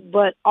money,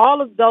 but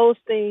all of those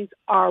things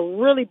are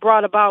really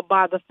brought about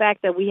by the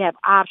fact that we have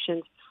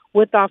options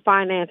with our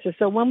finances.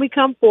 So when we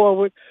come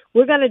forward,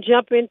 we're going to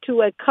jump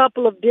into a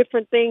couple of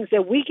different things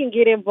that we can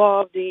get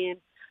involved in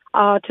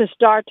to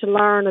start to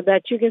learn, or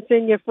that you can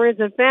send your friends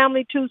and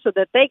family to so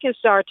that they can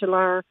start to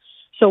learn,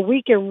 so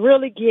we can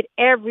really get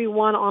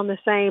everyone on the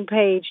same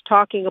page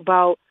talking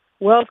about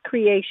wealth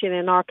creation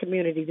in our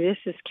community. This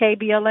is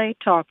KBLA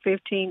Talk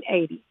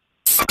 1580.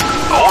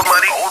 Old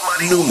money,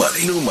 new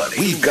money, new money.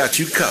 We've got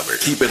you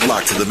covered. Keep it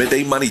locked to the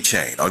Midday Money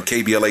Chain on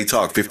KBLA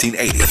Talk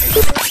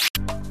 1580.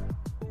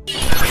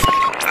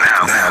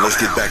 Now let's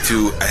get back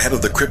to Ahead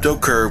of the Crypto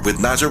Curve with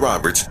Naja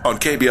Roberts on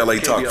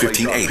KBLA Talk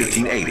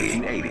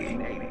 1580.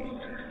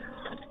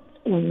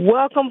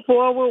 Welcome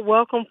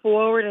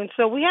forward. And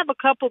so we have a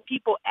couple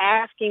people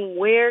asking,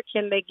 where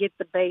can they get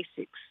the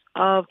basics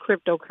of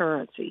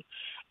cryptocurrency?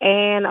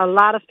 And a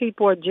lot of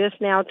people are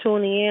just now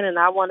tuning in, and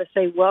I want to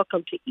say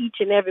welcome to each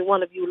and every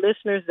one of you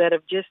listeners that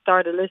have just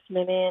started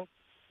listening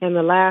in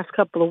the last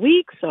couple of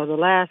weeks or the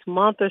last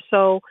month or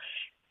so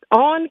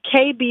on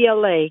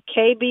KBLA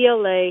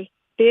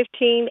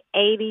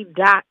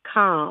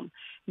 1580.com.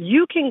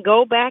 You can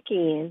go back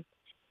in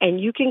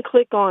and you can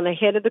click on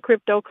Ahead of the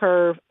Crypto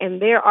Curve,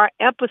 and there are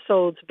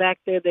episodes back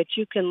there that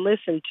you can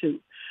listen to.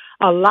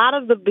 A lot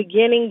of the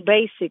beginning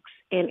basics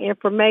and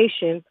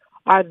information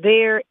are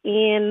there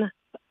on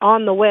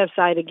the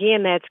website.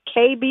 Again, that's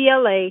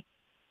KBLA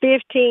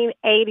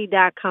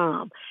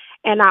 1580.com.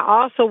 And I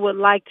also would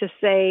like to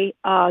say,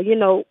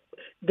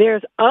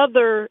 there's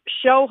other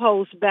show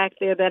hosts back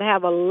there that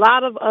have a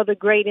lot of other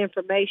great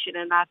information,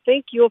 and I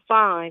think you'll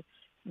find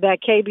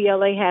that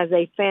KBLA has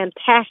a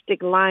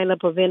fantastic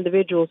lineup of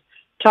individuals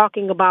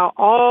talking about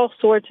all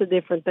sorts of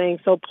different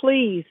things. So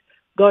please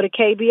go to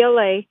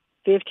KBLA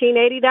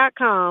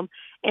 1580.com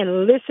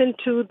and listen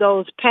to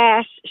those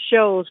past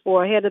shows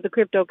for Ahead of the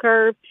Crypto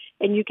Curve,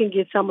 and you can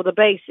get some of the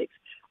basics.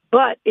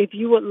 But if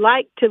you would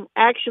like to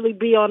actually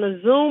be on a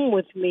Zoom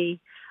with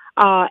me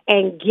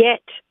and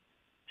get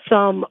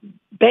some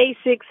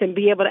basics and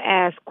be able to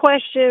ask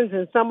questions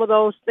and some of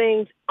those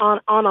things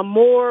on a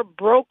more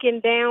broken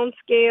down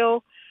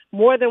scale,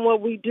 more than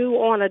what we do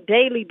on a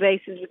daily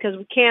basis, because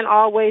we can't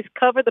always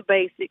cover the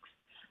basics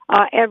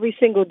every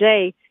single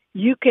day,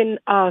 you can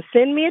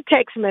send me a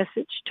text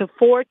message to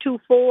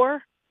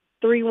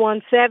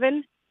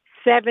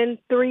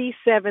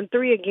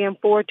 424-317-7373. Again,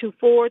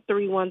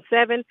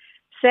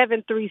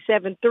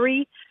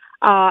 424-317-7373.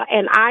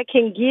 And I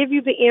can give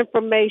you the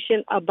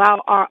information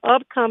about our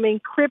upcoming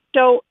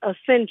Crypto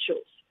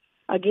Essentials.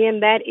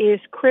 Again, that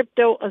is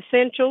Crypto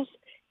Essentials.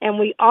 And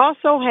we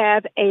also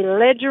have a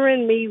Ledger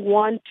and Me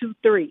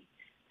 123.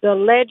 The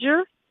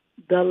Ledger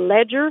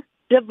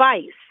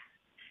device.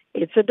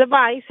 It's a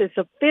device. It's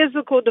a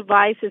physical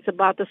device. It's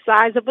about the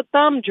size of a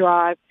thumb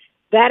drive.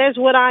 That is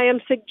what I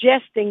am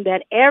suggesting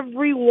that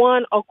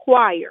everyone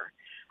acquire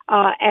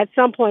at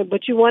some point.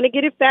 But you want to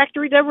get it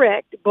factory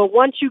direct. But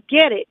once you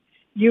get it,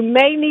 you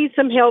may need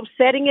some help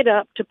setting it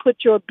up to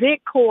put your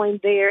Bitcoin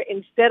there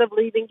instead of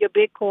leaving your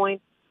Bitcoin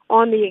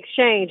on the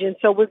exchange. And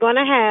so we're going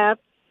to have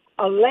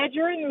a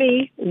Ledger and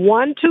Me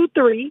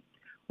 123.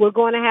 We're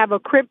going to have a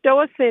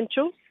Crypto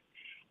Essentials.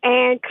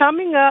 And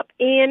coming up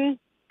in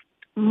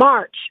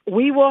March,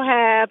 we're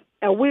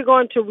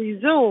going to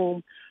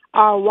resume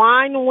our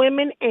Wine,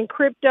 Women, and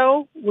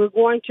Crypto. We're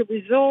going to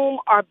resume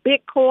our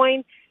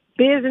Bitcoin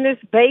business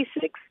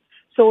basics.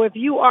 So if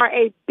you are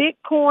a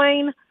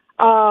Bitcoin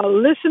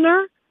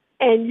listener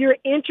and you're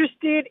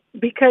interested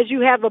because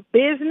you have a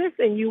business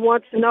and you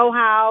want to know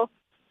how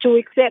to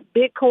accept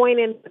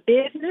Bitcoin in the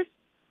business,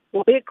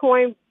 well,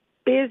 Bitcoin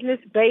Business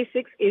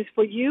Basics is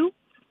for you.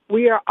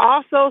 We are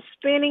also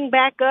spinning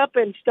back up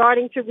and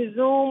starting to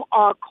resume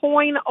our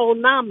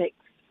Coinomics.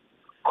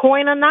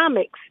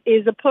 Coinomics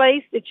is a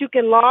place that you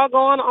can log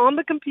on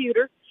the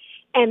computer,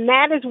 and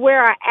that is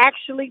where I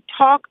actually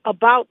talk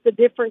about the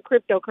different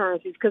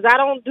cryptocurrencies, because I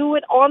don't do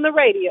it on the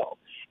radio.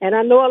 And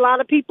I know a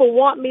lot of people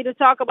want me to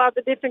talk about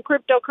the different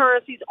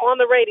cryptocurrencies on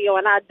the radio,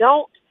 and I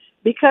don't,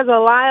 because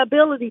of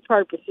liability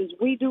purposes.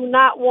 We do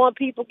not want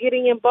people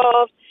getting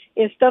involved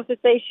in stuff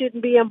that they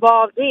shouldn't be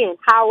involved in.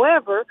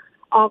 However,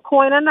 on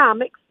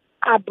Coinomics,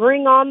 I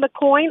bring on the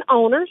coin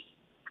owners.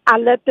 I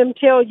let them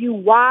tell you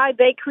why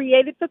they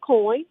created the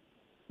coin.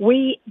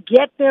 We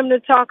get them to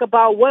talk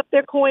about what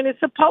their coin is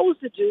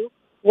supposed to do,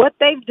 what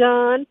they've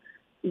done,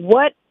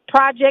 what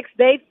projects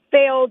they've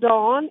failed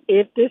on,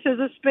 if this is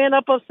a spin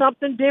up of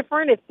something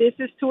different, if this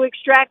is to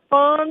extract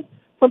funds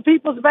from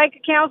people's bank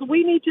accounts.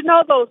 We need to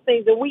know those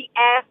things, and we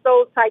ask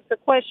those types of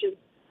questions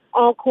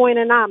on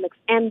Coinomics.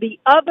 And the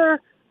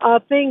other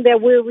thing that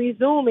we're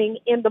resuming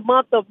in the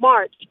month of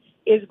March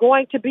is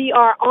going to be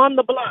our On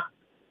the Block.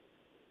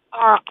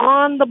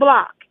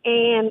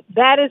 And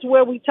that is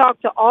where we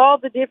talk to all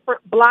the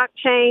different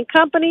blockchain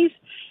companies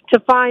to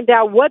find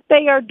out what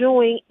they are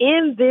doing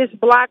in this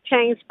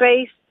blockchain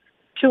space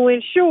to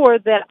ensure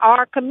that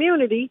our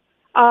community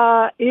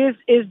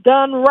is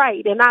done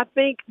right. And I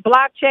think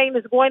blockchain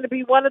is going to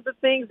be one of the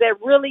things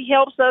that really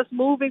helps us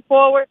moving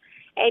forward.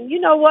 And you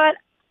know what?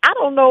 I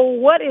don't know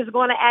what is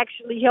going to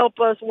actually help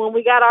us when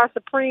we got our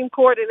Supreme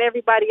Court and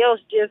everybody else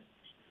just,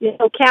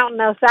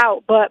 counting us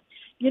out. But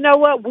you know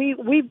what?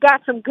 We've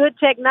got some good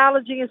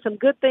technology and some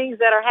good things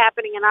that are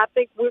happening, and I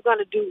think we're going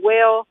to do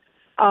well.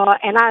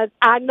 And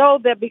I know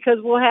that because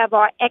we'll have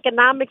our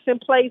economics in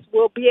place,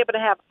 we'll be able to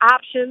have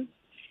options,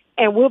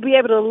 and we'll be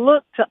able to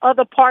look to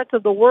other parts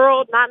of the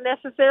world, not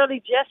necessarily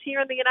just here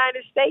in the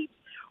United States,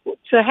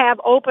 to have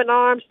open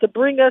arms, to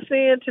bring us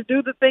in, to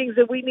do the things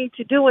that we need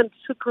to do, and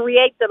to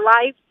create the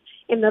life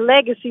and the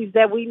legacies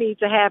that we need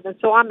to have. And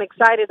so I'm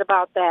excited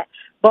about that.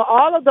 But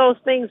all of those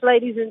things,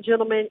 ladies and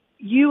gentlemen,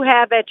 you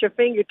have at your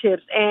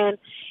fingertips. And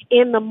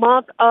in the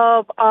month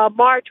of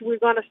March, we're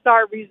going to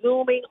start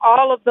resuming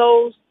all of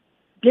those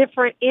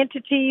different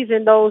entities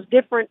and those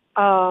different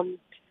shows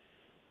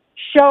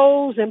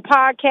and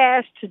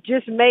podcasts to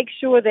just make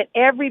sure that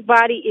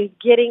everybody is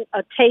getting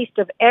a taste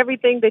of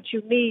everything that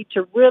you need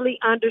to really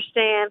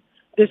understand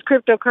this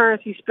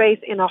cryptocurrency space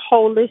in a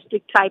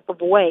holistic type of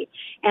way.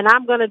 And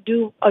I'm going to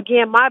do,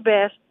 again, my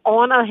best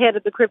on Ahead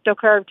of the Crypto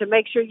Curve to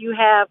make sure you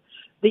have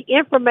the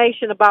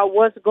information about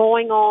what's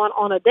going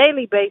on a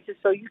daily basis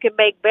so you can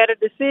make better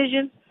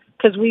decisions,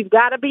 because we've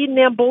got to be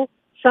nimble.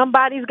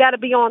 Somebody's got to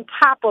be on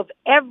top of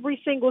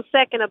every single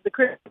second of the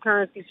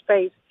cryptocurrency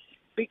space,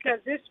 because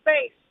this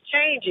space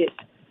changes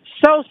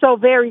so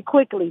very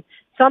quickly.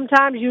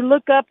 Sometimes you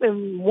look up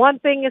and one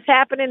thing is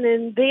happening,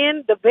 and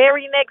then the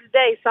very next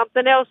day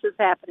something else is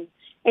happening,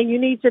 and you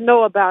need to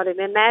know about it.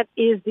 And that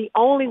is the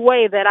only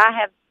way that I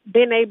have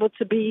been able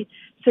to be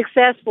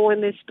successful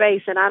in this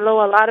space. And I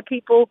know a lot of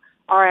people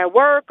are at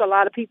work. A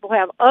lot of people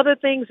have other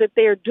things that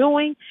they're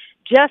doing.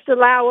 Just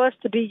allow us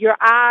to be your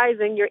eyes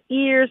and your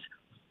ears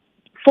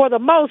for the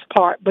most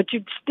part, but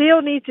you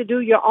still need to do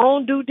your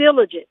own due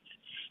diligence.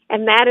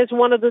 And that is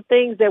one of the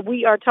things that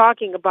we are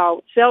talking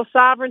about.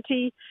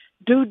 Self-sovereignty,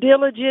 due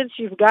diligence.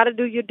 You've got to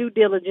do your due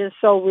diligence.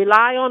 So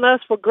rely on us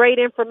for great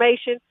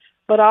information,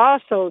 but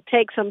also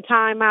take some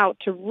time out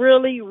to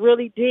really,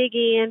 really dig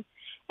in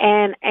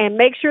and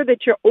make sure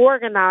that you're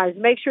organized.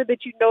 Make sure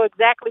that you know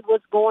exactly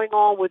what's going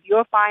on with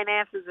your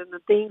finances and the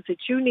things that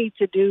you need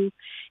to do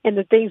and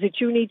the things that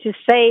you need to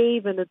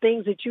save and the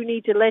things that you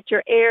need to let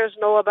your heirs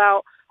know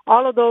about.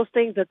 All of those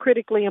things are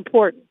critically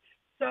important.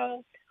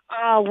 So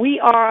we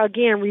are,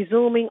 again,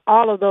 resuming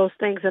all of those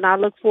things, and I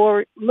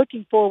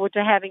looking forward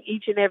to having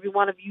each and every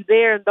one of you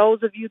there. And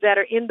those of you that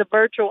are in the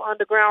virtual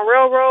Underground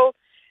Railroad,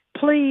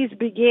 please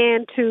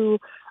begin to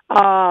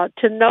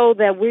know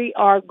that we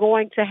are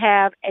going to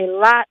have a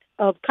lot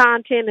of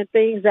content and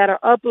things that are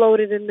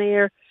uploaded in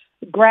there,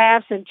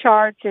 graphs and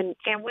charts. And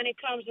when it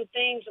comes to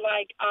things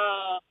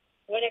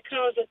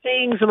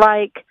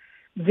like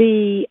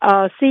the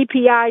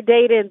CPI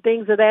data and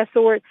things of that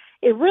sort,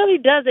 it really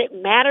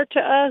doesn't matter to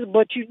us,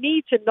 but you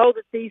need to know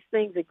that these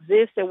things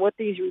exist and what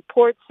these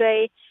reports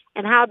say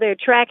and how they're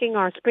tracking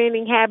our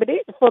spending habit.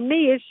 For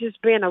me, it's just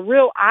been a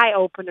real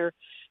eye-opener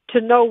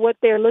to know what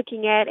they're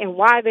looking at and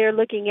why they're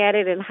looking at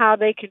it and how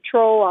they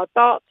control our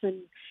thoughts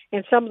and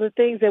some of the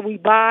things that we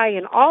buy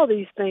and all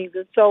these things.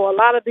 And so a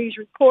lot of these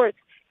reports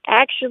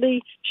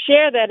actually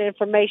share that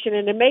information,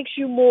 and it makes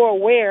you more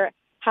aware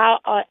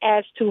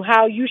as to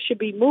how you should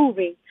be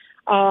moving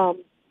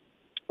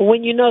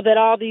when you know that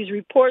all these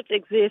reports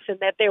exist and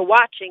that they're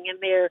watching and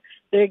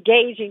they're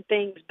gauging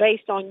things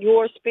based on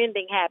your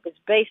spending habits,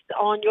 based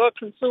on your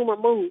consumer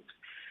moves.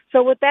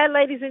 So with that,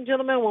 ladies and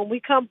gentlemen, when we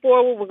come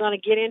forward, we're going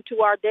to get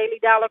into our daily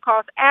dollar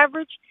cost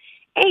average,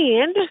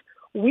 and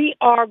we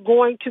are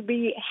going to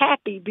be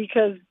happy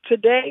because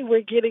today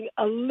we're getting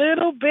a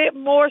little bit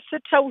more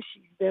Satoshis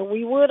than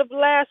we would have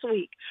last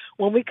week.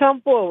 When we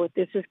come forward,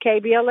 this is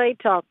KBLA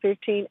Talk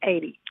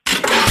 1580.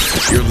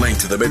 You're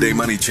linked to the Midday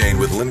Money Chain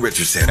with Lynn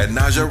Richardson and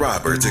Naja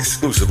Roberts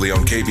exclusively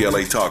on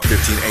KBLA Talk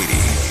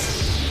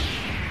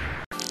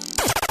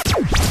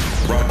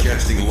 1580.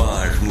 Broadcasting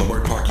live from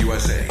Leimert Park,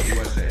 USA.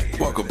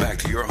 Welcome back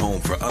to your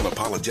home for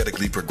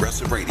unapologetically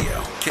progressive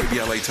radio,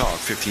 KBLA Talk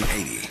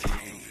 1580.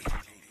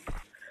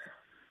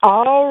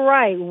 All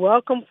right,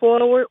 welcome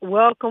forward.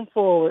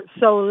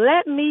 So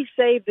let me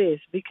say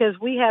this, because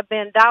we have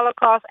been dollar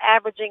cost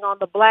averaging on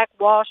the Black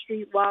Wall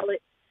Street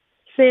wallet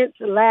since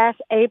last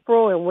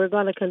April, and we're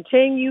going to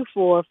continue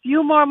for a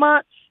few more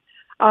months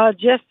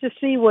just to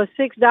see what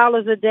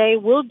 $6 a day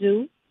will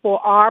do for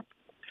our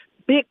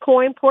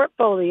Bitcoin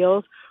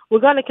portfolios. We're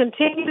going to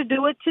continue to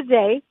do it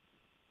today.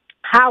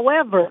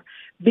 However,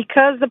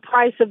 because the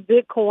price of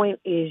Bitcoin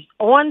is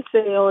on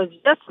sale, it's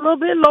just a little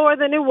bit lower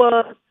than it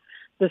was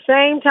the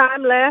same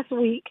time last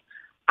week,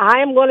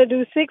 I am going to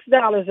do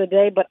 $6 a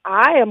day, but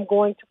I am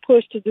going to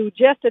push to do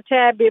just a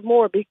tad bit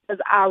more because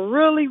I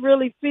really,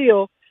 really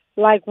feel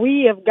like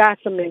we have got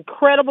some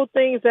incredible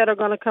things that are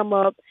going to come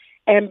up.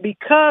 And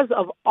because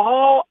of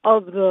all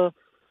of the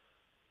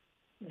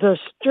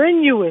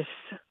strenuous,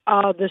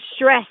 the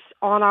stress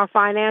on our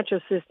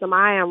financial system,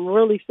 I am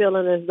really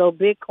feeling as though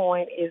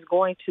Bitcoin is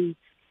going to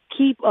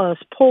keep us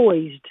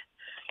poised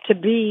to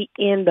be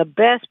in the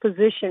best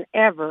position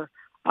ever.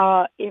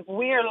 If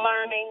we're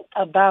learning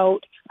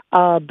about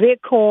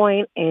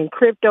Bitcoin and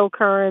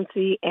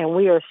cryptocurrency and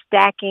we are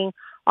stacking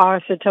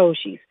our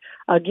Satoshis.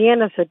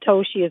 Again, a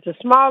Satoshi is the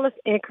smallest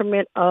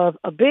increment of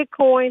a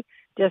Bitcoin,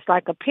 just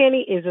like a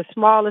penny is the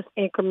smallest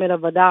increment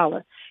of a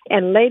dollar.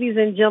 And ladies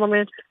and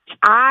gentlemen,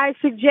 I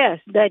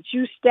suggest that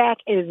you stack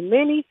as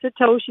many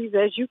Satoshis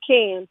as you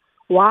can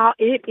while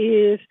it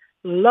is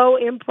low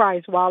in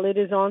price, while it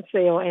is on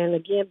sale. And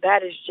again,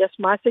 that is just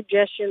my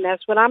suggestion.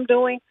 That's what I'm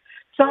doing.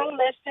 So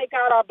let's take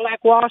out our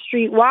Black Wall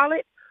Street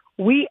wallet.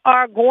 We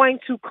are going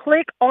to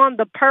click on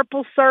the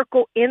purple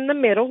circle in the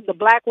middle. The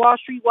Black Wall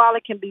Street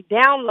wallet can be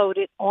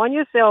downloaded on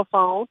your cell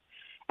phone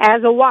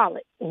as a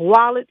wallet.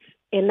 Wallets,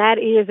 and that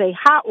is a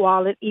hot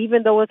wallet,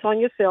 even though it's on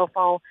your cell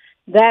phone.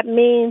 That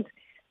means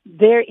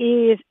there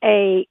is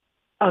a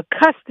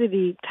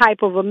custody type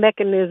of a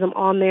mechanism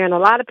on there. And a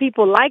lot of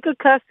people like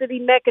a custody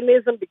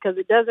mechanism because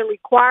it doesn't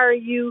require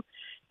you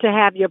to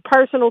have your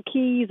personal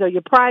keys or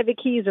your private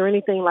keys or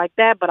anything like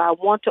that. But I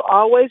want to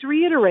always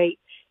reiterate,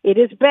 it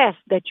is best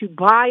that you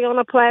buy on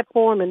a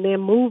platform and then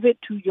move it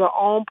to your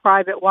own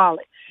private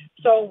wallet.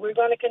 So we're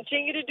going to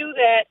continue to do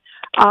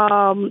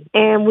that.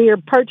 And we are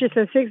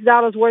purchasing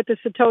 $6 worth of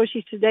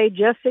Satoshis today,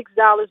 just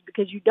 $6,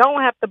 because you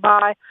don't have to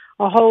buy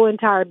a whole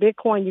entire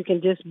Bitcoin. You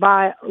can just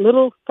buy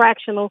little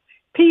fractional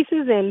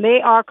pieces, and they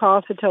are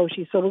called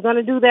Satoshis. So we're going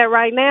to do that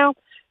right now.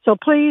 So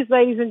please,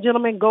 ladies and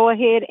gentlemen, go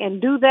ahead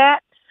and do that.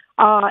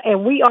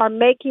 And we are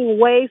making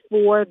way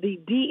for the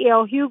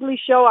D.L. Hughley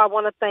Show. I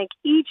want to thank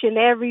each and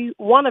every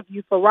one of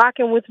you for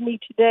rocking with me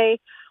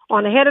today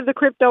on Ahead of the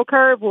Crypto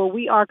Curve, where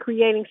we are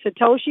creating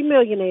Satoshi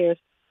millionaires,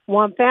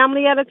 one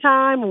family at a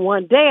time,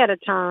 one day at a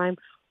time,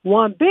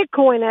 one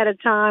Bitcoin at a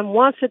time,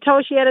 one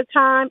Satoshi at a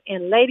time.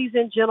 And ladies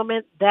and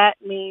gentlemen, that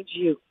means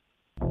you.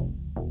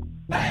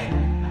 Hey.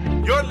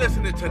 You're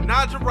listening to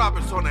Naja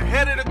Roberts on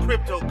Ahead of the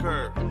Crypto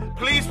Curve.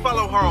 Please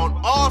follow her on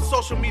all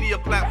social media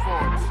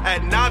platforms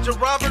at Naja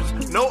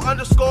Roberts. No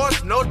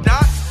underscores, no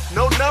dots,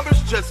 no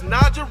numbers, just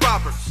Naja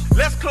Roberts.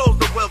 Let's close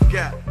the wealth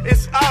gap.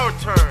 It's our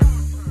turn.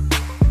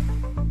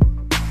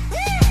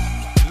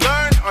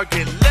 Learn or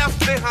get left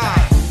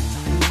behind.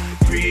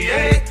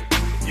 Create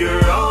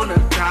your own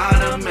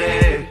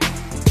economy.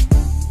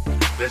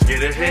 Let's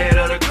get ahead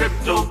of the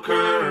crypto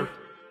curve.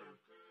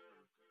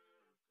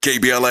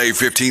 KBLA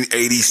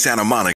 1580 Santa Monica.